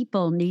many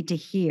people need to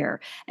hear,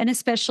 and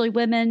especially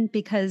women,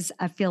 because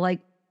I feel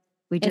like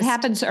it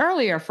happens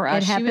earlier for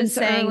us. It happens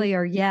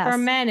earlier, yes. For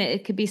men,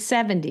 it could be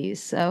 70s.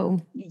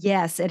 So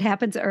yes, it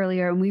happens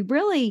earlier.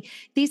 And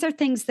these are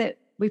things that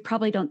we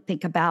probably don't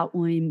think about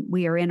when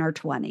we are in our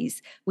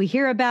 20s. We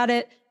hear about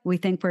it, we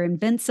think we're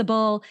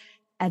invincible,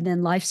 and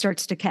then life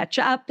starts to catch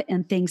up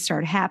and things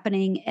start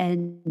happening,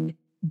 and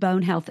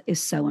bone health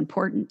is so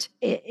important.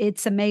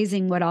 It's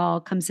amazing what all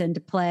comes into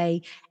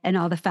play and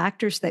all the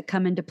factors that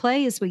come into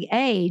play as we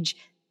age.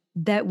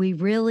 that we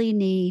really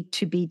need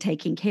to be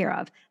taking care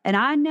of. And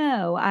I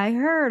know I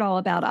heard all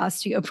about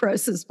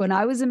osteoporosis when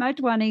I was in my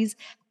 20s,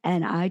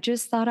 and I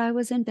just thought I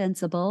was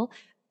invincible,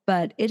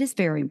 but it is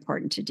very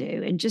important to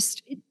do. And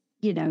just,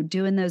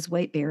 doing those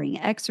weight bearing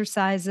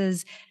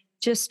exercises,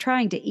 just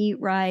trying to eat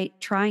right,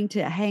 trying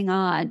to hang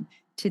on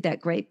to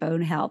that great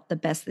bone health the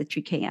best that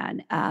you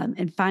can,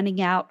 and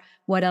finding out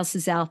what else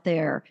is out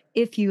there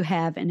if you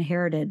have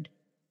inherited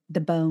the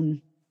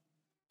bone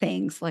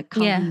things like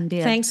Colleen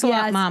did. Thanks a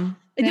lot, Mom.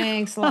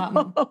 Thanks a lot,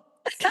 Mom.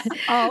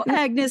 Oh,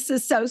 Agnes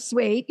is so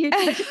sweet.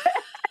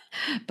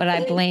 But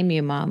I blame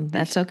you, Mom.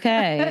 That's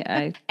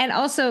okay. And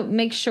also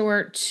make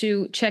sure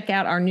to check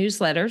out our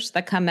newsletters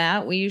that come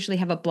out. We usually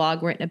have a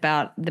blog written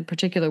about the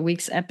particular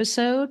week's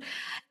episode.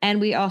 And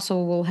we also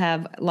will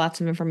have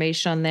lots of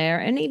information on there,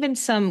 and even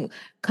some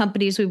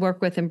companies we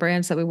work with and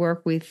brands that we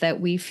work with that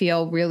we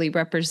feel really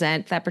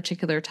represent that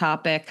particular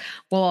topic.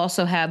 We'll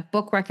also have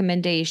book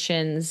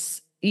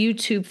recommendations,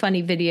 YouTube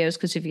funny videos,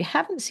 because if you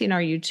haven't seen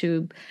our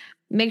YouTube,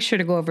 make sure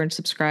to go over and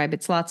subscribe.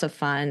 It's lots of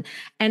fun.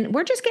 And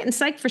we're just getting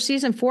psyched for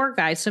season 4,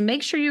 guys. So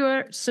make sure you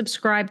are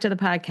subscribed to the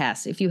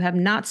podcast. If you have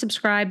not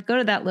subscribed, go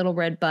to that little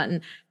red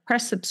button,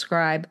 press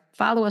subscribe,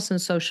 follow us on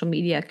social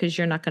media, because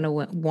you're not going to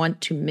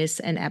want to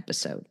miss an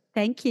episode.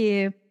 Thank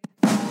you.